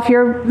stuff,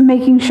 you're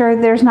making sure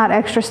there's not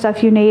extra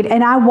stuff you need.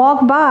 And I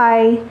walk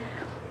by,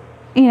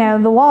 you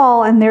know, the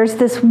wall, and there's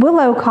this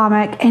Willow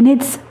comic, and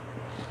it's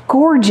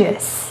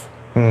gorgeous.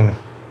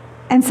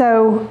 And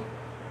so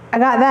I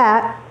got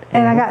that,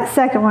 and I got the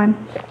second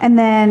one, and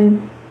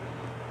then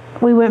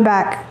we went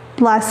back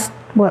I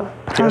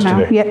don't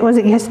know. Yeah, was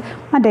it yes?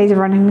 My days are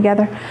running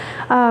together.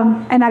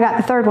 And I got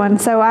the third one,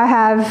 so I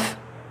have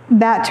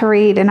that to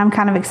read, and I'm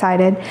kind of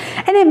excited.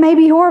 And it may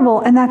be horrible,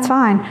 and that's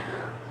fine.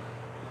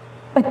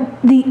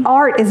 But the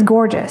art is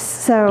gorgeous,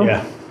 so.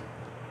 Yeah.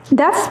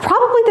 That's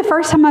probably the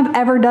first time I've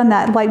ever done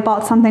that, like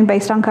bought something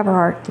based on cover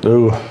art.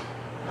 Ooh,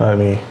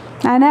 honey.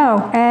 I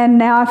know, and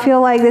now I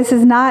feel like this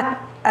is not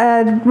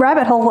a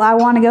rabbit hole I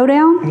want to go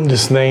down.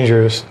 It's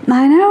dangerous.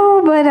 I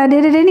know, but I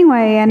did it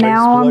anyway, and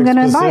now I'm going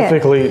to buy it.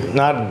 Specifically,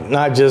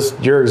 not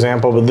just your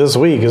example, but this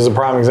week is a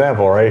prime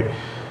example, right?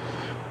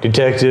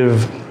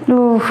 Detective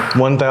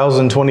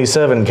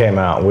 1027 came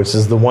out, which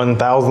is the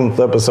 1000th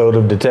episode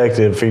of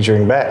Detective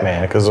featuring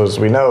Batman, because as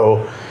we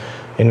know,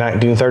 in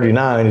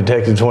 1939,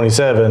 Detective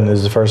 27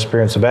 is the first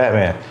appearance of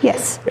Batman.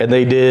 Yes. And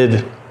they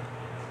did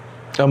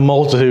a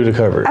multitude of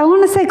covers. I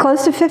want to say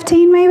close to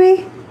 15,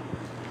 maybe.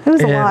 It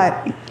was a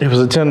lot. It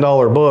was a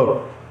 $10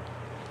 book.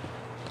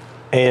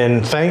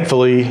 And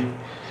thankfully,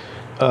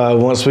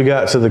 once we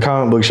got to the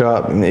comic book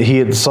shop, he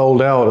had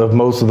sold out of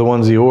most of the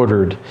ones he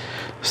ordered.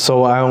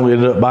 So I only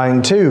ended up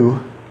buying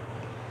 2.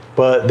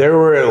 But there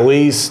were at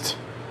least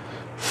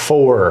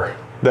 4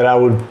 that I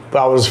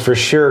was for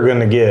sure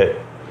going to get.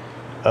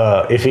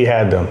 If he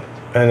had them,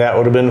 and that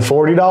would have been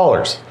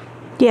 $40.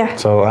 Yeah.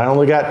 So I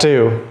only got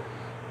 2.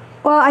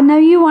 Well, I know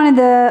you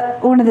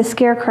wanted one of the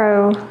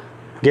Scarecrow.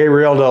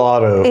 Gabriel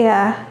Dell'Otto.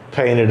 Yeah.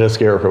 Painted a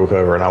Scarecrow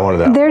cover, and I wanted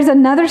that. There's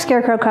another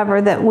Scarecrow cover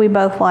that we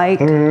both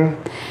liked, and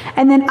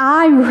then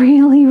I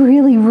really,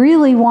 really,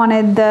 really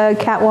wanted the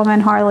Catwoman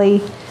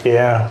Harley.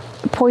 Yeah.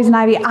 Poison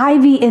Ivy.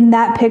 Ivy in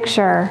that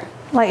picture,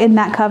 like in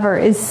that cover,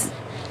 is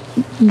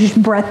just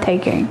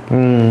breathtaking.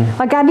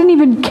 Like, I didn't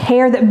even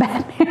care that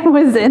Batman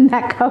was in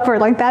that cover.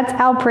 Like, that's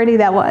how pretty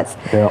that was.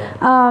 Yeah.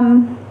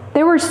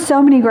 There were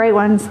so many great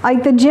ones.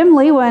 Like the Jim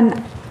Lee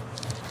one,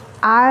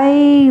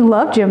 I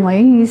love Jim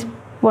Lee. He's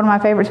one of my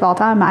favorites of all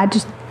time.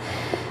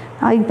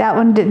 Like, that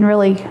one didn't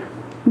really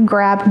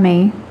grab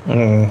me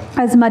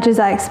as much as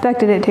I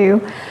expected it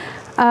to.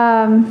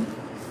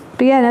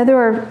 But yeah, no, there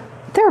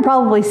were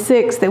probably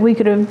 6 that we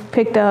could have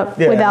picked up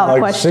without like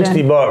question.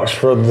 $60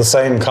 for the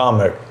same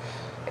comic.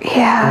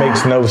 Yeah. It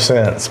makes no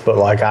sense, but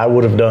like I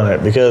would have done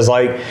it because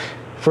like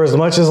for as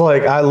much as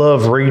like I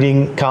love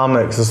reading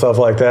comics and stuff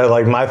like that,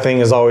 like my thing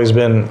has always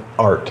been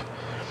art.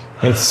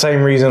 It's the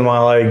same reason why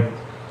like,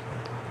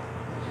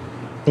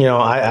 you know,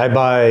 I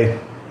buy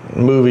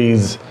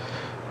movies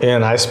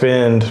and I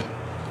spend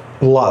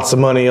lots of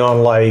money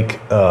on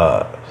like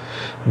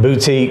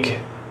boutique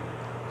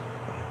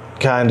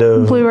kind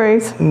of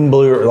Blu-rays,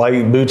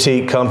 like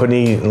boutique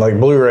company, like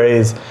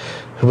Blu-rays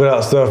who put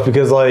out stuff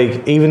because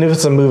like even if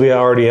it's a movie I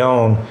already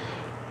own,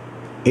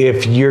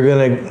 if you're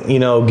gonna, you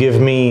know, give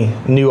me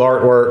new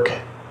artwork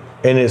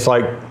and it's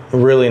like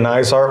really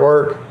nice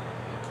artwork,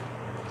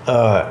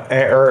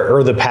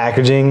 or the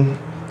packaging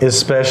is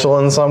special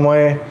in some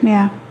way,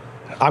 yeah,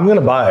 I'm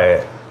gonna buy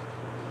it.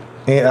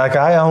 And like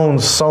I own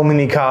so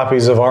many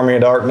copies of Army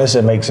of Darkness,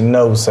 it makes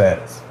no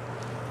sense.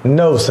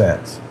 No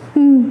sense.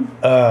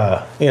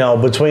 You know,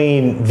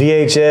 between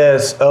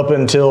VHS up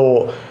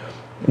until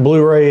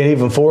Blu-ray and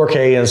even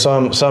 4K in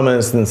some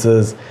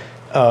instances,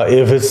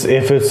 if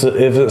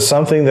it's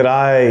something that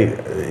I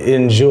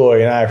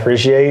enjoy and I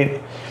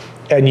appreciate,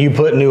 and you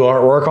put new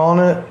artwork on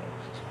it,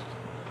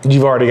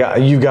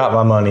 you've got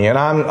my money, and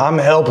I'm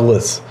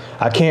helpless.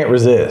 I can't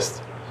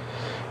resist.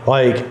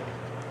 Like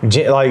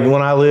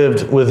when I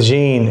lived with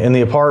Gene in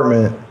the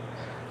apartment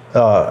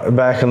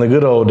back in the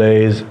good old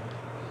days,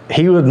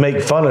 he would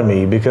make fun of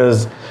me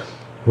because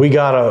we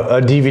got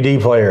a DVD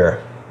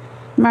player,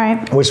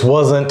 right? Which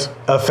wasn't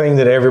a thing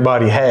that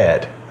everybody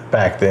had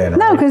back then.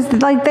 No, because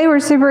like they were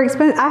super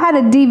expensive. I had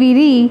a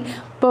DVD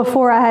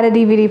before I had a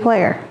DVD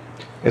player.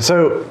 And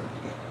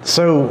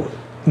so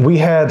we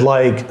had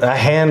like a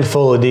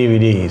handful of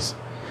DVDs,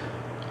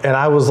 and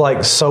I was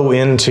like so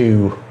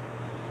into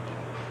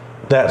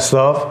that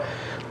stuff.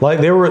 Like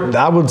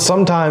I would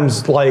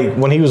sometimes, like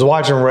when he was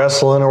watching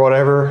wrestling or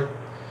whatever,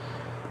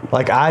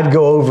 like I'd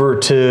go over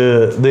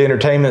to the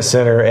entertainment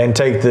center and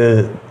take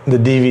the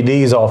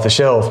DVDs off the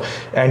shelf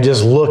and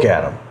just look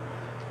at them.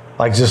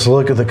 Like just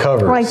look at the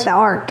covers. Like the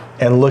art.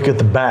 And look at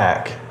the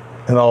back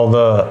and all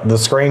the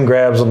screen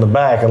grabs on the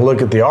back and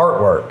look at the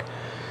artwork.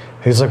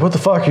 He's like, what the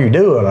fuck are you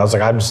doing? I was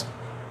like, I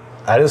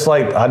just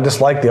like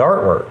the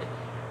artwork.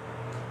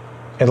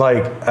 And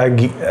like,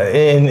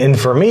 and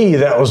for me,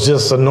 that was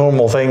just a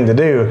normal thing to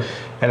do.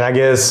 And I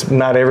guess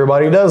not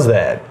everybody does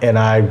that. And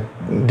I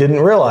didn't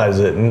realize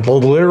it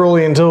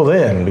literally until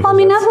then. Well, I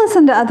mean, I've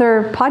listened to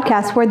other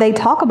podcasts where they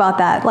talk about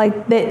that,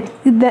 like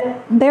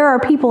that there are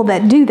people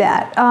that do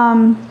that.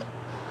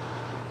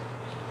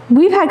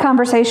 We've had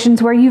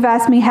conversations where you've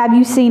asked me, have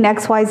you seen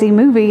XYZ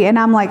movie? And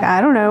I'm like, I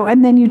don't know.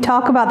 And then you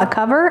talk about the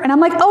cover and I'm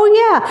like, oh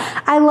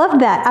yeah, I loved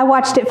that. I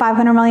watched it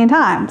 500 million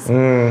times.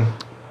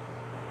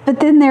 But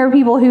then there are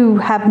people who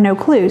have no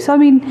clue. So, I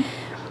mean,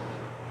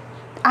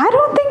 I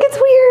don't think it's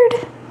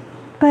weird,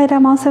 but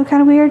I'm also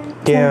kind of weird.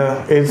 So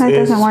yeah, it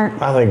doesn't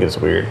work. I think it's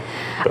weird.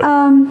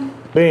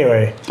 But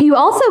anyway. You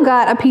also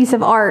got a piece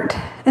of art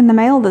in the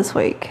mail this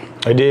week.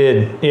 I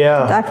did,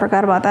 yeah. I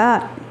forgot about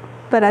that,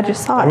 but I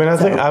just saw it. I mean, I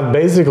think I've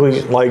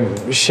basically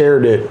like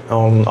shared it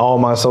on all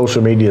my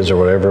social medias or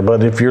whatever,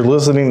 but if you're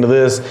listening to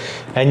this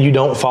and you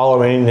don't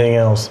follow anything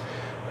else,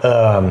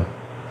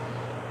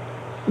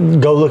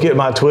 go look at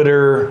my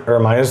Twitter or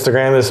my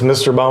Instagram. It's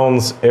Mr.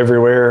 Bones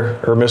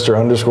everywhere, or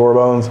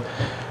Mr._Bones.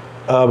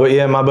 But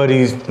yeah, my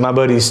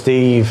buddy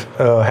Steve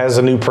has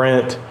a new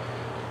print,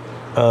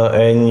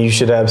 and you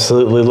should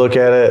absolutely look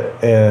at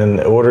it and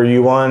order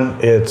you one.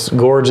 It's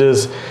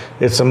gorgeous.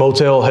 It's a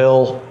Motel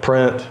Hell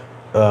print,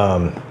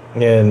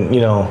 and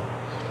you know,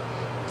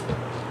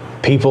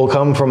 people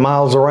come from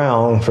miles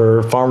around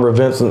for Farmer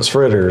Vincent's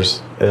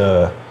fritters.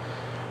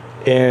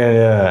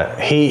 And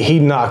he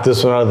knocked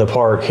this one out of the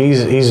park.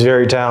 He's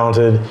very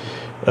talented,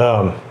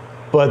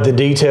 but the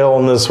detail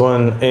on this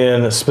one,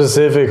 and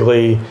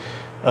specifically,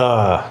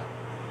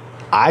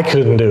 I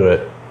couldn't do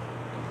it,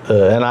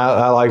 and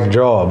I like to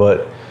draw,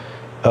 but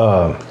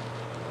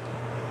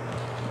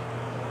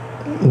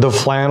the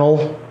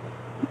flannel.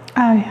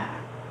 Oh yeah.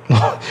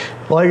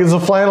 Like, it's a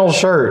flannel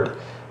shirt,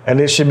 and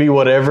it should be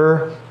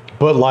whatever,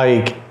 but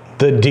like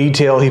the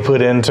detail he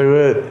put into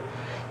it.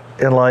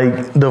 And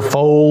like the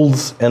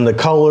folds and the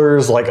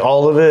colors, like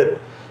all of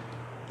it,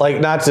 like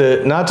not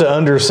to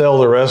undersell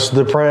the rest of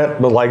the print,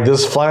 but like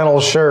this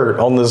flannel shirt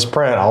on this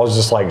print, I was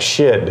just like,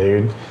 shit,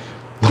 dude.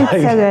 It's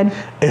like, so good.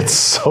 It's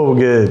so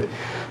good.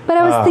 But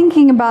I was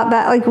thinking about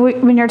that, like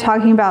when you're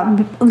talking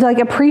about like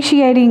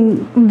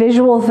appreciating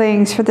visual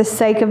things for the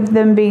sake of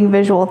them being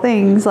visual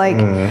things, like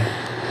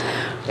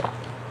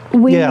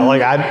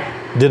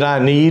did I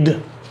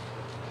need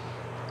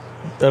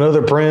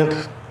another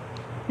print?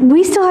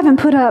 We still haven't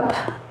put up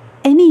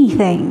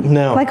anything.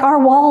 No. Like, our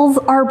walls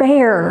are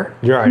bare.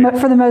 You're right.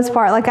 For the most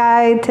part. Like,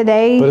 I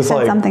today said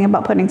like, something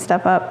about putting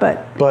stuff up,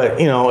 but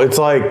you know, it's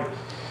like,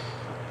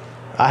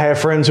 I have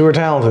friends who are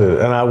talented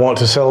and I want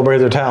to celebrate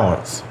their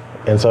talents.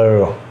 And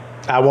so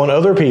I want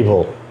other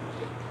people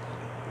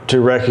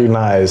to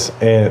recognize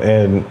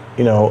and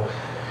you know,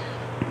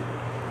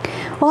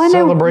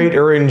 celebrate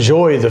or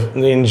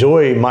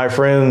enjoy my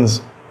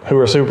friends who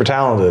are super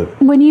talented.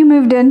 When you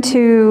moved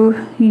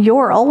into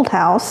your old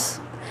house,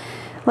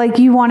 like,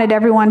 you wanted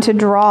everyone to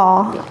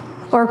draw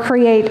or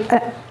create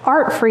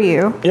art for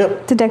you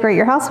to decorate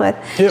your house with.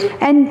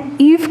 And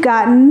you've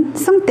gotten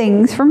some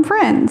things from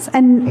friends.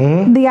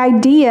 And the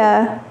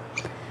idea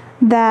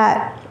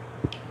that,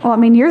 well, I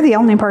mean, you're the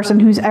only person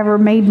who's ever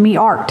made me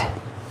art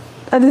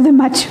other than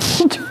my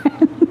children.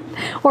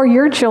 Or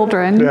your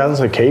children. Yeah,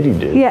 that's like Katie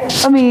did. Yeah,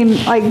 I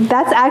mean, like,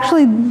 that's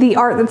actually the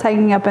art that's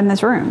hanging up in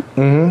this room.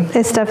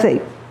 It's stuff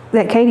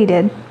that Katie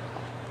did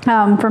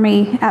for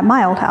me at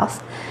my old house.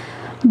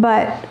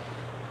 But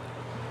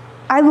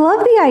I love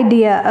the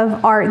idea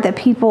of art that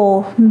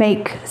people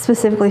make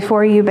specifically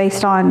for you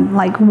based on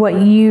like what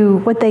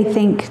they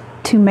think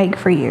to make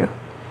for you.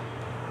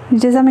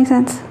 Does that make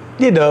sense?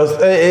 It does.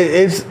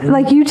 It's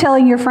like you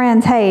telling your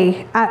friends,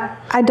 hey,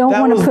 I don't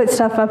want to put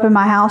stuff up in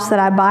my house that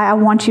I buy. I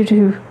want you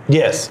to.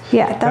 Yes.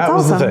 Yeah, that's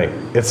awesome. That was the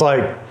thing. It's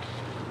like,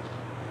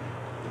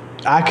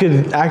 I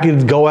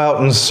could go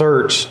out and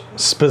search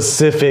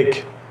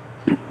specific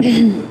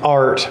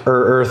art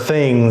or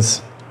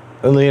things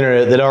on the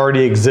internet that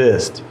already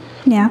exist.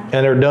 Yeah.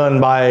 And they're done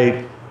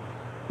by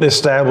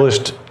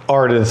established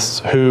artists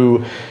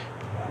who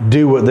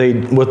do what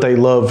they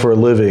love for a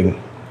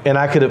living. And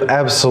I could have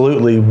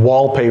absolutely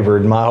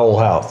wallpapered my whole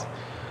house.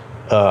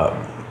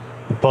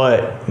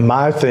 But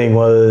my thing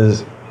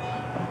was,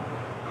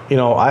 you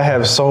know, I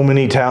have so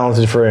many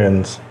talented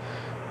friends,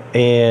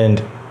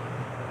 and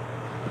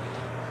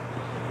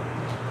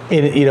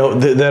you know,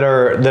 that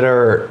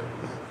are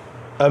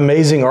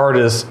amazing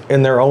artists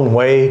in their own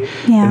way,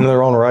 in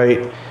their own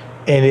right.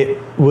 And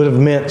it would have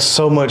meant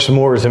so much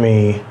more to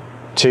me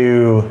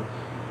to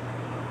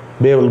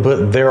be able to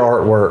put their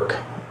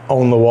artwork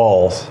on the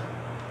walls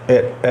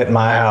at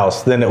my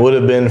house than it would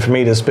have been for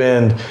me to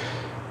spend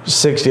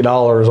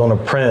 $60 on a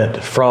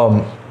print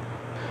from,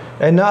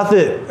 and not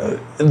that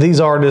these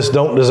artists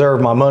don't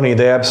deserve my money,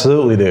 they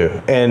absolutely do.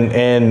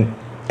 And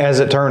as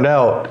it turned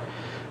out,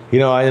 you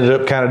know, I ended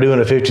up kind of doing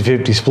a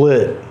 50-50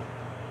 split.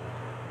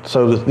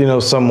 So, you know,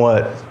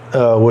 somewhat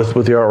with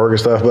the artwork and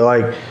stuff, but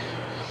like,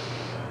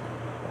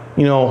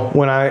 you know,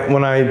 when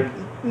I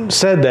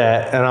said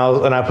that and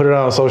I put it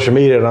on social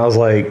media and I was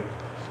like,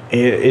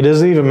 it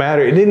doesn't even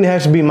matter. It didn't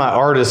have to be my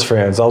artist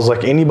friends. I was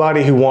like,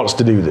 anybody who wants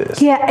to do this.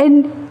 Yeah,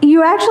 and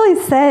you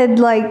actually said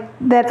like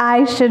that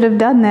I should have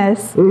done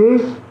this.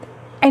 Mm-hmm.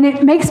 And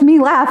it makes me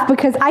laugh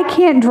because I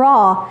can't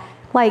draw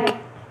like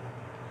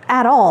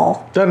at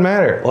all. Doesn't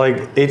matter.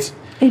 Like it'd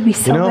be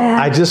so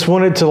bad. I just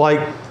wanted to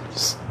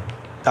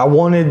I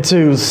wanted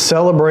to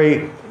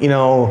celebrate, you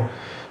know,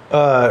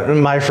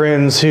 my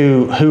friends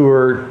who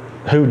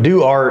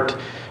do art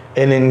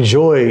and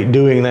enjoy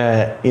doing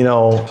that, you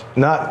know,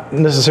 not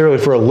necessarily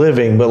for a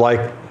living, but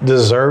like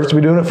deserve to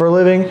be doing it for a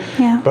living.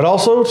 Yeah. But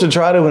also to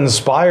try to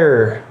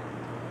inspire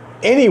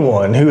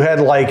anyone who had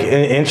like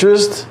an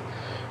interest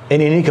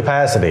in any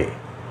capacity,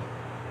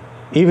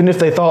 even if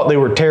they thought they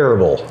were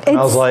terrible. And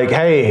I was like,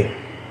 hey,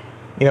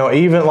 you know,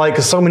 even like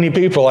so many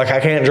people, like I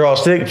can't draw a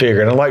stick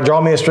figure, and I'm like,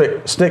 draw me a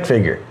stick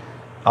figure.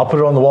 I'll put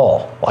it on the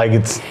wall. Like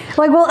it's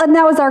like, well, and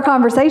that was our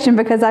conversation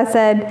because I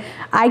said,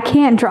 I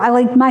can't draw,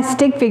 like my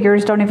stick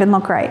figures don't even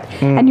look right.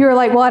 And you were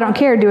like, well, I don't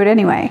care, do it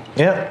anyway.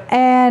 Yeah.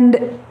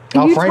 And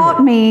you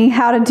taught me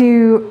how to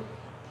do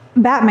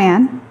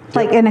Batman,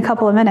 like in a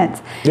couple of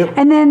minutes. Yep.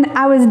 And then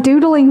I was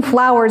doodling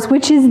flowers,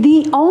 which is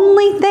the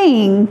only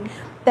thing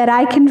that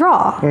I can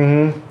draw.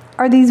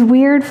 Are these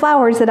weird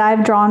flowers that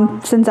I've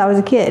drawn since I was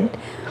a kid.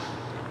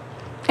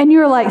 And you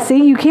were like,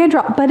 see, you can't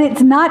draw, but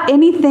it's not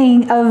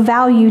anything of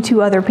value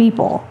to other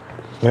people.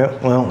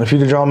 Yep. Well, if you'd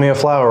have drawn me a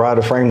flower, I'd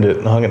have framed it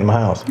and hung it in my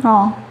house.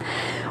 Oh,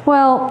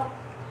 well,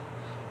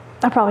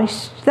 I probably,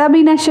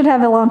 I should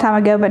have a long time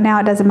ago, but now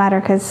it doesn't matter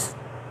because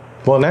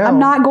now I'm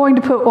not going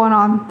to put one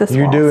on this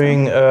You're wall,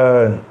 doing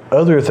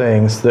other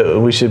things that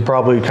we should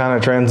probably kind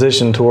of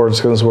transition towards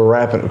because we're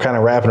wrapping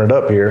it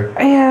up here.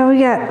 Yeah, we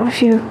got a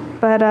few,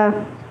 but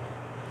oh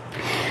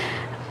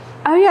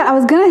yeah, I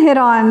was gonna hit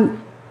on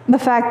the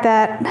fact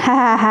that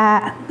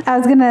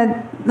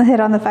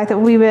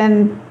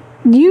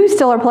you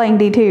still are playing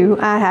D2.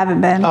 I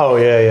haven't been. Oh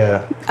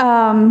yeah.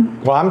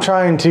 Well, I'm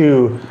trying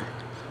to.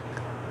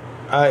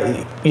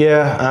 I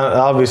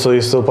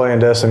obviously still playing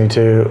Destiny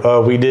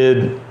 2. We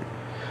did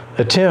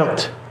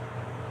attempt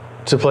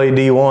to play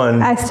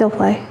D1. I still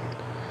play.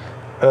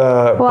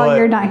 But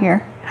you're not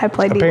here. I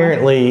played D1.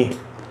 Apparently,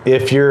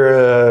 if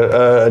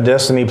you're a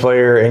Destiny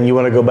player and you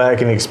want to go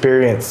back and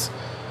experience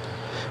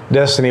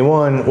Destiny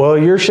 1, well,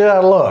 you're shit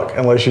out of luck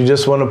unless you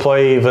just want to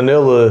play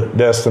vanilla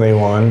Destiny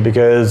 1,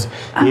 because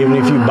even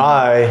if you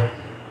buy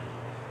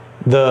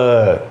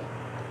the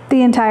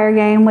entire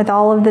game with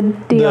all of the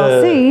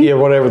DLC.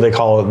 Whatever they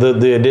call it,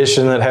 the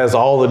edition that has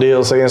all the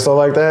DLC and stuff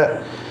like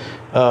that,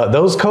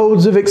 those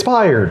codes have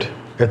expired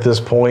at this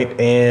point,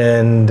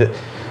 and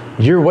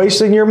you're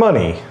wasting your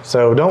money.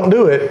 So don't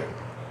do it.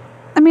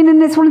 I mean,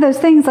 and it's one of those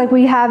things, like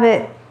we have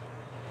it.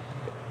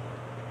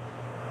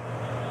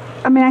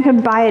 I mean, I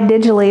could buy it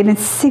digitally, and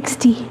it's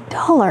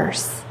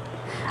 $60.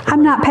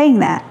 I'm not paying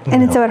that,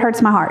 and so it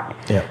hurts my heart.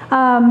 Yeah.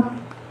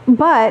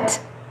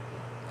 But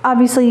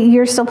obviously,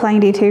 you're still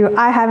playing D2.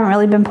 I haven't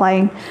really been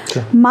playing.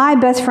 Sure. My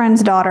best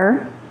friend's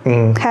daughter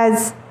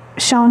has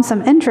shown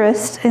some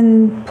interest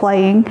in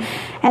playing,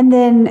 and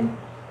then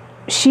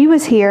she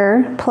was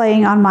here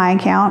playing on my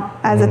account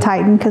as a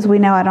Titan, because we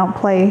know I don't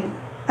play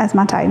as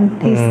my Titan.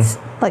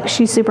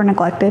 She's super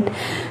neglected.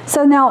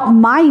 So now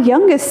my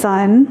youngest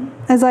son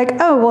is like,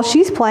 oh, well,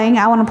 she's playing,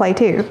 I want to play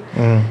too.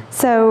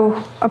 So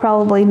I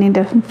probably need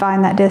to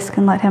find that disc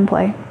and let him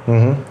play.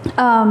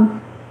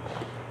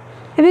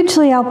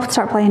 Eventually I'll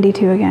start playing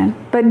D2 again.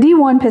 But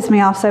D1 pissed me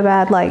off so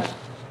bad, like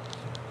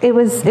it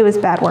was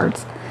bad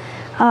words.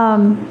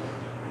 And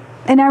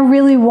I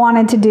really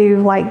wanted to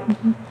do like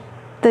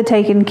the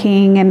Taken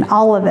King and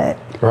all of it.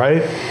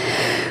 Right.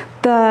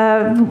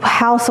 The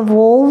House of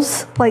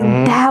Wolves, like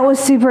that was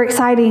super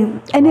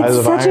exciting, and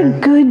it's such a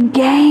good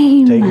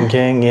game. Taken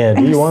King, yeah,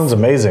 D1's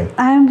amazing.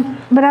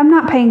 But I'm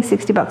not paying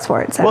 $60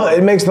 for it. So. Well,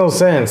 it makes no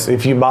sense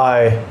if you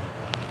buy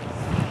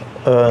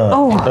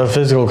a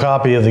physical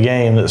copy of the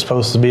game that's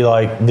supposed to be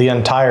like the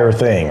entire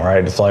thing,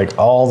 right? It's like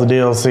all the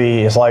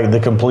DLC. It's like the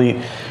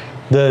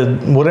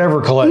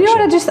whatever collection. You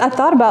know what I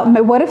thought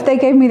about? What if they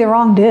gave me the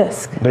wrong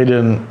disc? They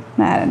didn't.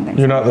 I didn't think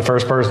You're not the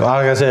first person.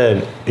 Like I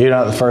said, you're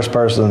not the first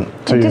person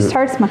to. It just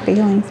hurts my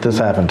feelings. This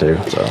happened to.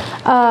 So.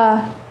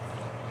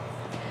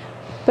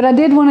 But I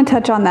did want to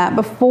touch on that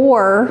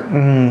before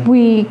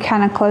we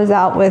kind of close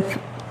out with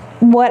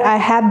what I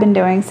have been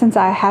doing since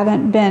I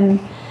haven't been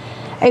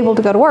able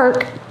to go to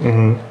work.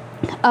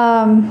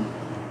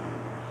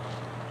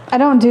 I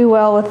don't do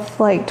well with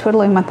like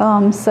twiddling my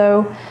thumbs,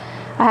 so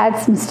I had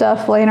some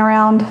stuff laying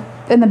around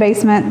in the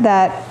basement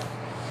that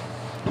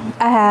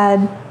I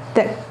had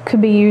that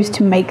could be used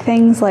to make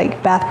things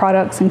like bath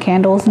products and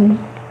candles and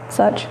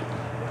such.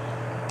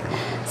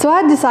 So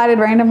I decided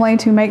randomly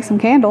to make some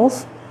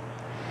candles.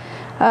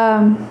 I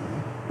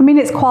mean,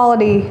 it's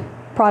quality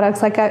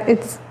products, like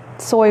it's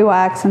soy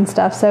wax and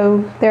stuff,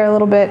 so they're a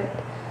little bit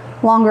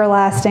longer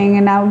lasting,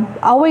 and I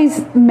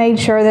always made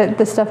sure that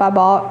the stuff I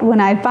bought when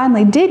I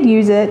finally did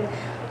use it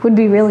would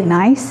be really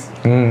nice.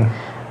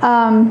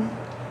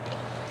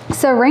 So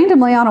So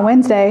randomly on a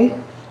Wednesday,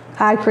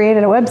 I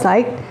created a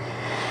website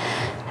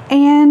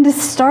and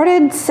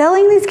started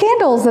selling these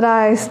candles that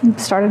I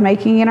started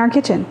making in our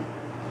kitchen.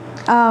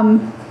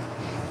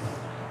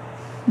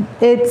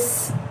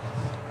 It's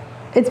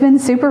been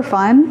super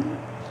fun,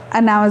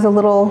 and I was a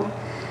little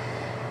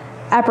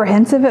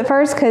apprehensive at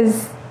first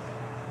because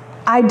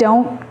I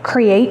don't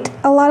create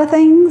a lot of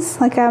things.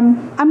 Like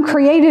I'm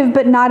creative,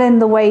 but not in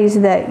the ways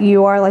that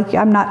you are. Like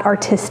I'm not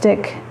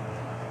artistic.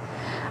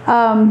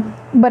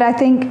 But I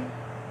think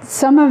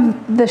some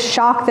of the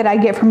shock that I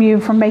get from you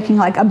from making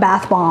like a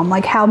bath bomb,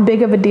 like how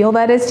big of a deal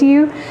that is to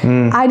you,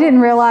 I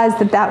didn't realize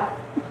that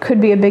could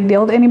be a big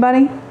deal to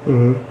anybody.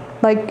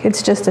 Like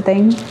it's just a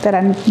thing that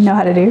I know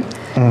how to do.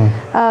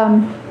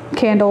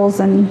 Candles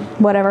and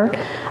whatever.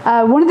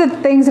 One of the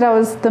things that I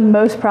was the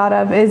most proud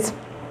of is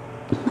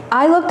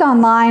I looked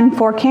online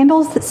for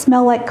candles that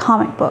smell like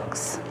comic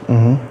books.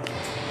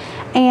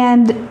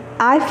 And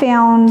I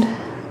found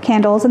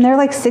candles, and they're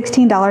like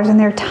 $16, and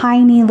they're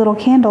tiny little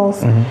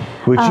candles.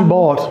 Which you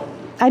bought.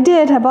 I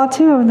did. I bought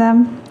 2 of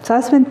them. So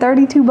I spent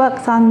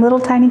 $32 on little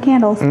tiny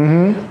candles.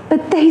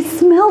 But they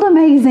smelled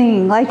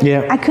amazing. Like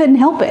I couldn't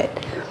help it.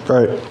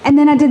 Right. And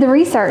then I did the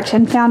research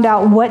and found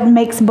out what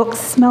makes books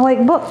smell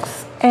like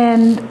books,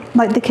 and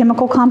like the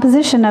chemical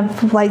composition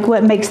of like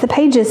what makes the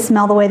pages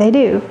smell the way they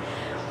do.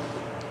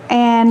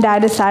 And I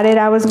decided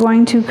I was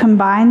going to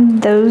combine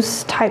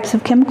those types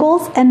of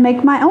chemicals and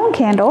make my own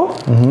candle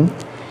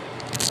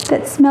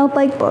that smelled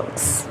like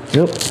books.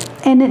 Yep.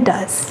 And it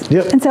does.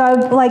 Yep. And so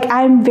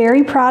I'm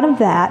very proud of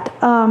that.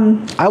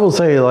 I will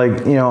say,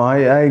 like, you know,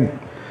 I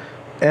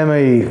am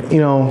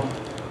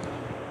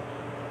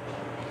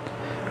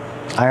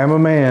I am a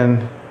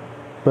man,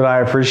 but I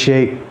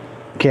appreciate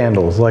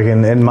candles. Like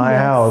in my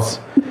house,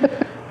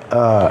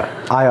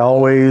 I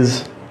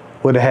always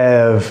would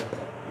have,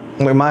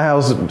 like, my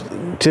house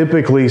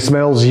typically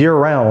smells year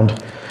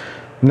round,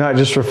 not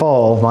just for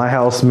fall. My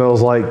house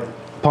smells like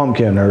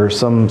pumpkin or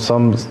some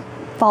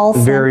fall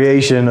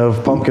variation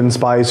of pumpkin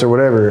spice or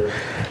whatever,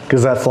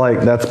 because that's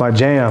my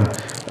jam.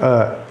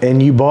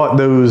 And you bought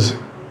those.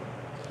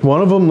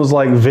 One of them was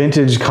like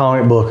vintage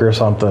comic book or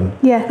something.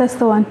 Yeah, that's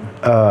the one.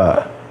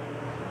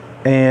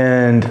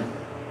 And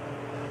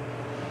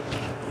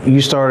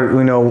you started,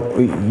 you know,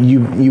 you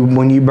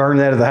when you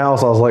burned that at the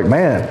house, I was like,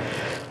 man,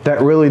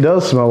 that really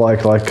does smell like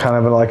kind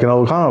of like an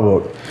old comic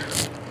book.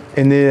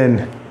 And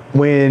then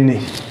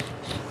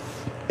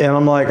and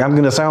I'm like, I'm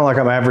gonna sound like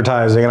I'm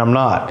advertising, and I'm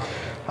not.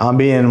 I'm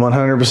being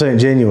 100%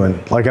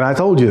 genuine. Like, and I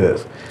told you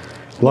this.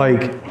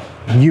 Like,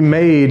 you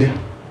made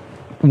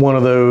one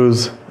of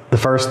those the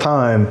first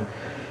time,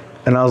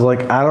 and I was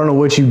like, I don't know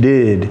what you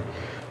did.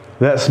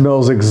 That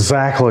smells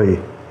exactly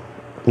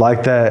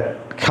like that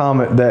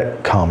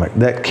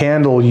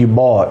candle you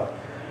bought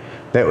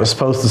that was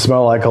supposed to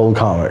smell like old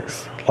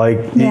comics.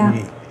 Like,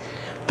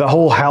 the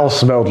whole house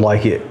smelled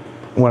like it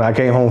when I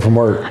came home from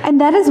work. And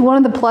that is one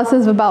of the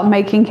pluses about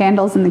making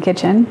candles in the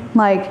kitchen.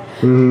 Like,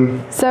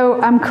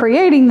 so I'm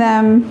creating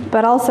them,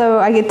 but also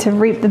I get to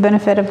reap the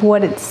benefit of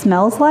what it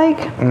smells like.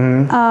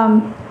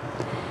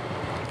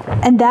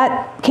 And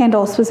that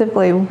candle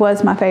specifically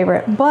was my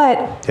favorite.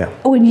 But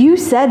when you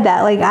said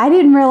that, like, I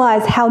didn't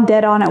realize how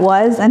dead on it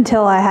was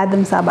until I had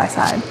them side by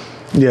side.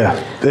 Yeah,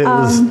 it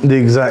was the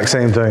exact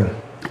same thing.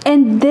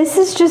 And this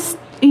is just,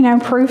 you know,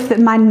 proof that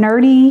my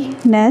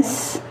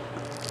nerdiness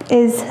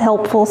is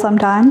helpful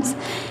sometimes,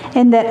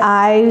 and that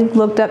I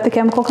looked up the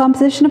chemical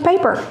composition of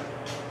paper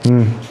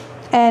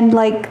and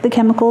like the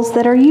chemicals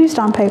that are used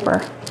on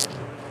paper.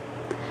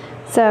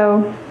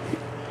 So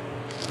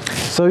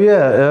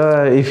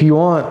yeah, if you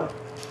want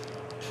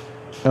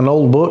an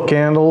old book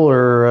candle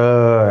or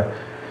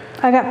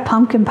I got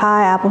pumpkin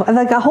pie apple,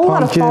 like a whole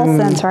lot of fall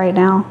scents right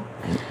now.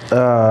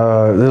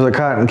 There's a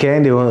cotton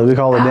candy one that we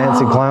call the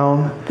Dancing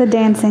Clown. The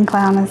Dancing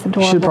Clown is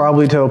adorable. You should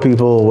probably tell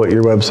people what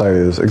your website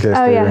is in case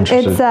they're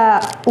interested.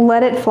 It's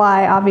Let It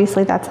Fly,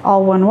 obviously that's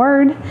all one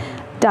word,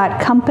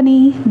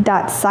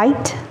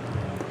 .company.site.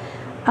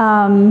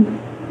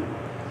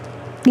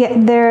 Yeah,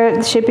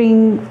 they're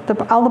shipping,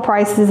 all the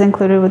prices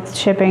included with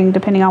shipping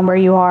depending on where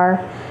you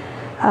are.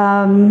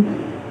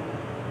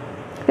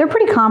 They're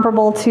pretty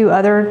comparable to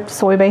other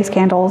soy-based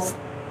candles.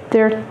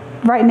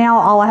 Right now,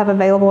 all I have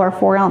available are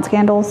 4-ounce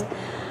candles.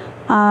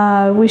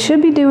 We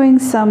should be doing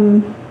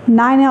some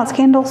 9-ounce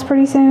candles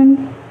pretty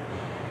soon.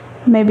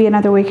 Maybe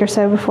another week or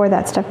so before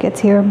that stuff gets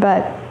here.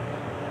 But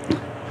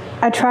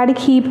I try to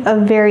keep a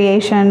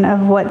variation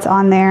of what's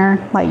on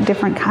there, like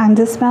different kinds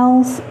of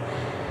smells.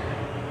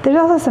 There's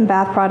also some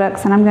bath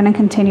products, and I'm going to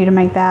continue to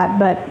make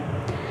that.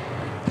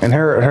 And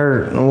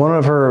one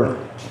of her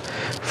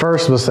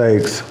first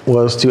mistakes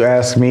was to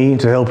ask me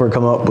to help her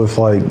come up with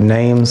like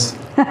names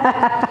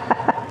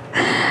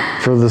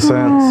for the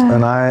scents,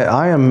 and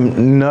I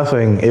am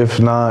nothing if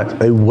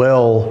not a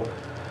well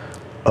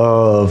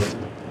of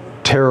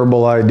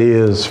terrible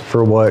ideas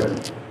for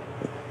what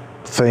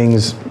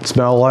things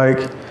smell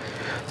like.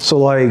 So,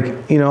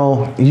 like, you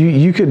know,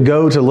 you could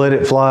go to Let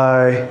It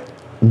Fly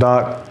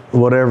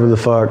whatever the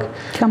fuck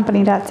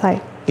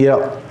company.site.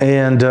 Yep.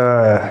 And,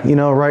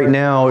 right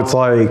now it's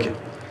like,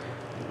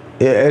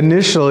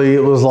 initially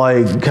it was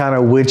like kind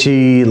of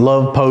witchy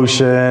love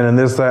potion and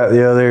this, that,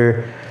 the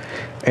other.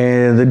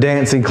 And the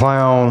dancing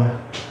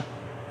clown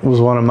was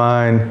one of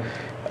mine.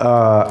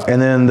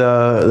 And then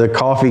the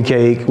coffee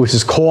cake, which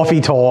is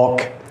coffee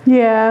talk.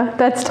 Yeah,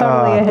 that's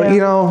totally a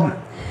hit.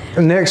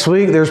 But next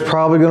week there's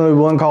probably going to be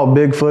one called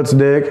Bigfoot's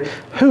Dick.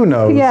 Who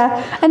knows?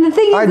 Yeah, and the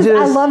thing is,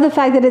 I love the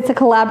fact that it's a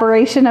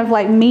collaboration of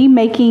like me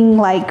making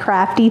like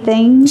crafty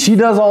things. She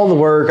does all the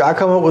work. I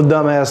come up with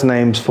dumbass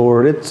names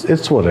for it.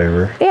 It's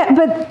whatever. Yeah,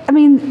 but I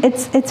mean,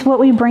 it's what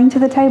we bring to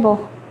the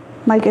table.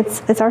 Like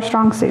it's our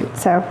strong suit.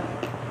 So,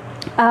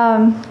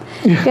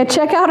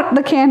 check out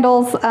the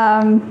candles.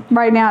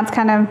 Right now, it's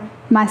kind of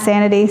my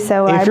sanity,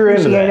 so I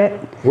appreciate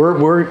it.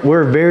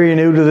 We're very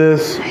new to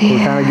this. Yeah. We're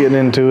kind of getting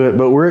into it,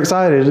 but we're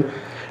excited,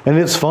 and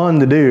it's fun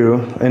to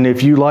do. And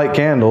if you like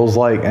candles,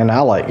 and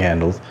I like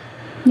candles,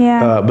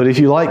 yeah. But if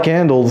you like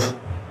candles,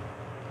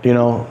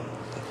 Oh,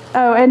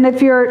 and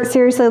if you're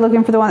seriously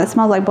looking for the one that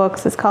smells like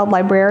books, it's called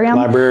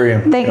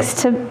Librarium.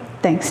 Thanks to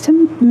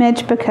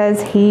Mitch,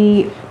 because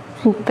he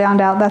found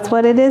out that's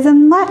what it is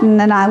in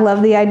Latin, and I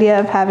love the idea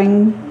of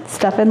having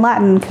stuff in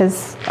Latin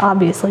because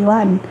obviously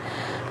Latin.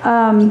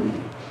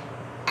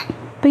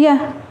 But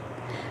yeah,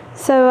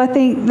 so I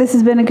think this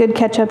has been a good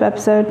catch-up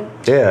episode.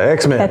 Yeah,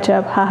 X-Men.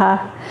 Catch-up,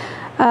 haha.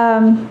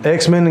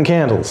 X-Men and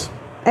candles.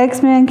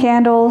 X-Men,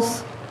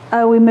 candles.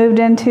 We moved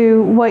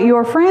into what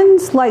your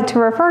friends like to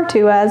refer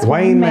to as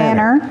Wayne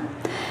Manor.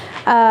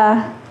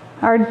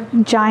 Our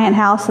giant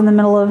house in the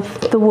middle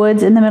of the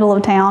woods in the middle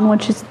of town,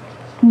 which is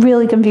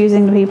really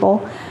confusing to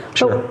people.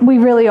 Sure. But we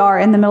really are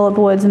in the middle of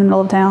the woods in the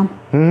middle of town.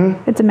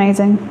 Mm-hmm. It's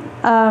amazing.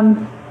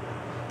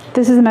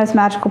 This is the most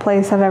magical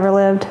place I've ever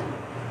lived.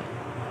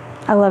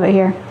 I love it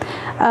here.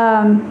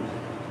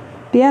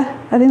 Yeah,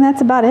 I think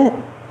that's about it.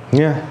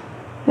 Yeah.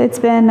 It's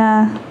been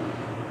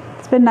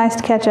nice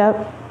to catch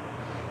up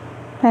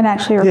and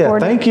actually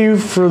record. Yeah, thank you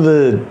for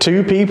the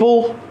 2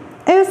 people.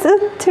 It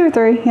was 2 or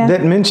 3, yeah.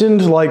 That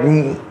mentioned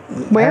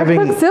where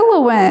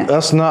Quickzilla went.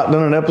 Us not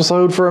done an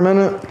episode for a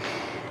minute.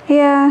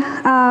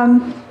 Yeah,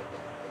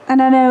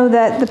 and I know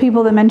that the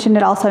people that mentioned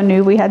it also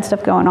knew we had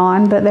stuff going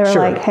on, but they were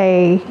like,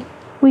 hey,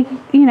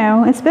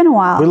 it's been a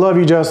while. We love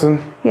you,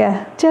 Justin.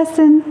 Yeah,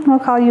 Justin, we'll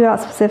call you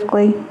out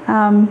specifically.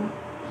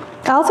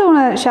 I also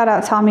want to shout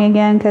out Tommy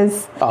again,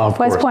 because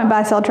West Point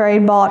Buy Sell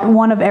Trade bought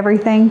one of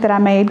everything that I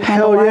made.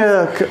 Hell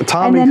yeah,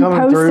 Tommy and then coming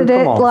posted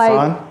through. it Come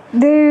on, son.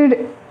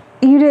 Dude,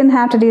 you didn't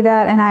have to do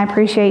that, and I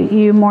appreciate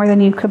you more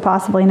than you could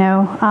possibly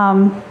know.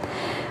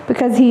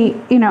 Because he,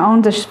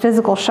 owns a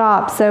physical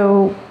shop,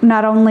 so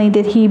not only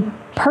did he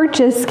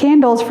purchase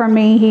candles from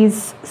me,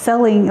 he's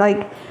selling,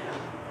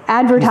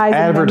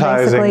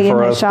 advertising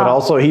for us, but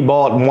also he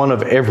bought one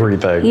of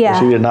everything, which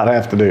he did not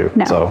have to do.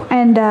 No. So.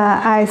 And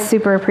I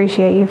super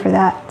appreciate you for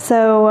that.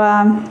 So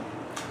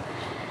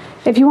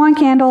if you want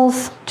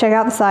candles, check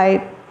out the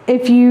site.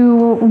 If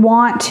you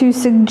want to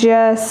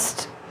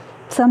suggest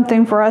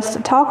something for us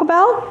to talk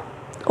about,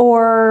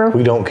 or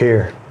we don't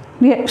care.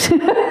 Yeah.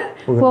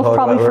 We'll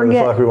probably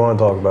forget. What the fuck we want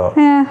to talk about.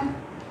 Yeah,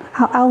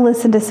 I'll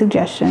listen to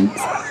suggestions.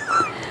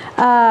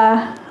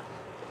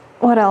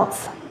 What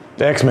else?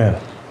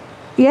 X-Men.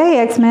 Yay,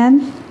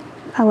 X-Men.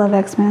 I love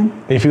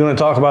X-Men. If you want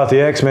to talk about the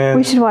X-Men.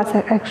 We should watch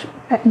that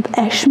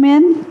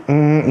X-Men.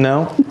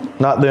 No,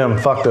 not them.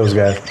 Fuck those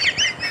guys.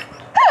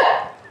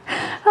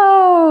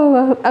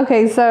 Oh,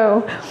 okay.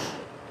 So,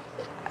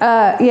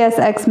 yes,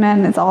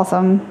 X-Men is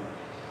awesome.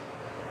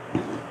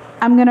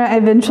 I'm going to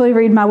eventually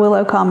read my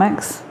Willow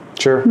comics.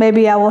 Sure.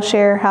 Maybe I will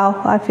share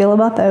how I feel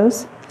about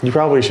those. You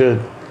probably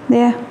should.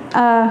 Yeah.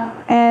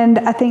 And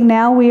I think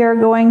now we are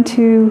going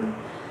to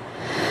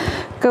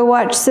go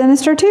watch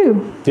Sinister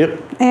 2.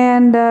 Yep.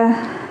 And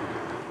that's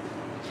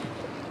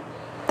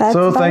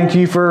so thank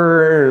you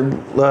for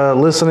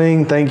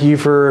listening. Thank you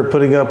for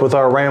putting up with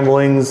our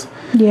ramblings.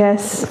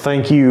 Yes.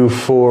 Thank you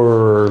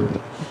for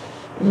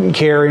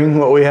caring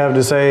what we have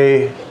to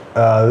say.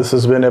 This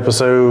has been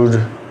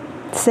episode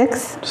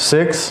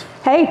 6.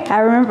 Hey, I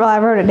remember I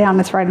wrote it down.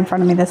 It's right in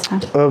front of me this time.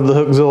 Of the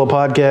Hookzilla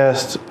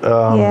podcast.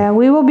 Yeah,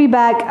 we will be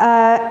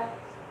back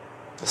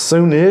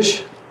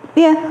soon-ish.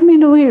 Yeah, I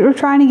mean, we're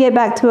trying to get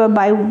back to a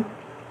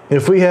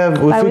if we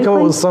come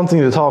up with something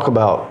to talk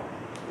about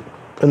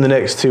in the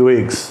next 2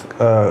 weeks,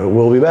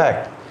 we'll be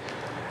back.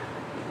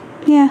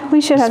 Yeah,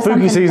 we should have Spooky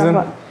something season. to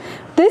talk about.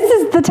 This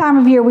is the time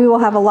of year we will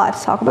have a lot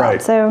to talk about.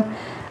 Right. So,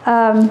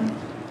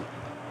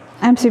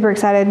 I'm super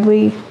excited.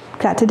 We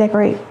got to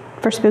decorate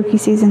for spooky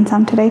season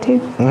some today too.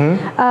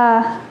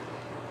 Mm-hmm.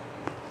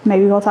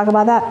 Maybe we'll talk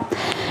about that.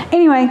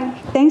 Anyway,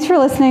 thanks for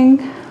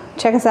listening.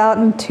 Check us out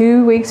in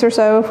 2 weeks or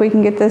so if we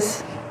can get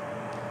this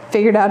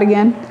figured out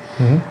again.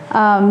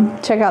 Mm-hmm.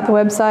 Check out the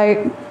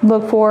website.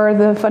 Look for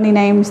the funny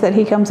names that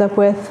he comes up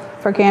with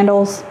for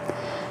candles.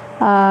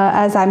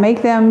 As I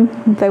make them,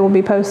 they will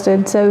be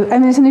posted. So, I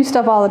mean, there's new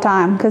stuff all the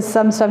time because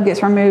some stuff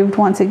gets removed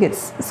once it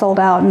gets sold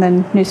out, and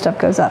then new stuff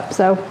goes up.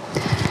 So,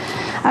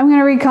 I'm going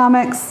to read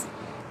comics.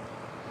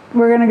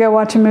 We're going to go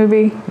watch a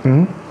movie.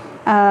 Mm-hmm.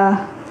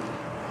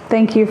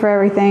 thank you for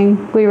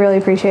everything. We really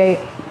appreciate,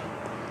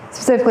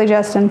 specifically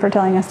Justin, for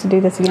telling us to do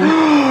this again.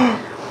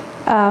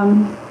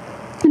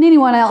 And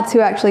anyone else who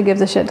actually gives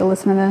a shit to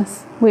listen to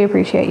this. We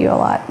appreciate you a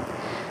lot.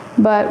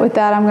 But with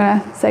that, I'm going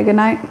to say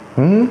goodnight.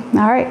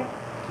 All right.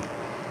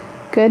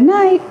 Good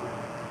night.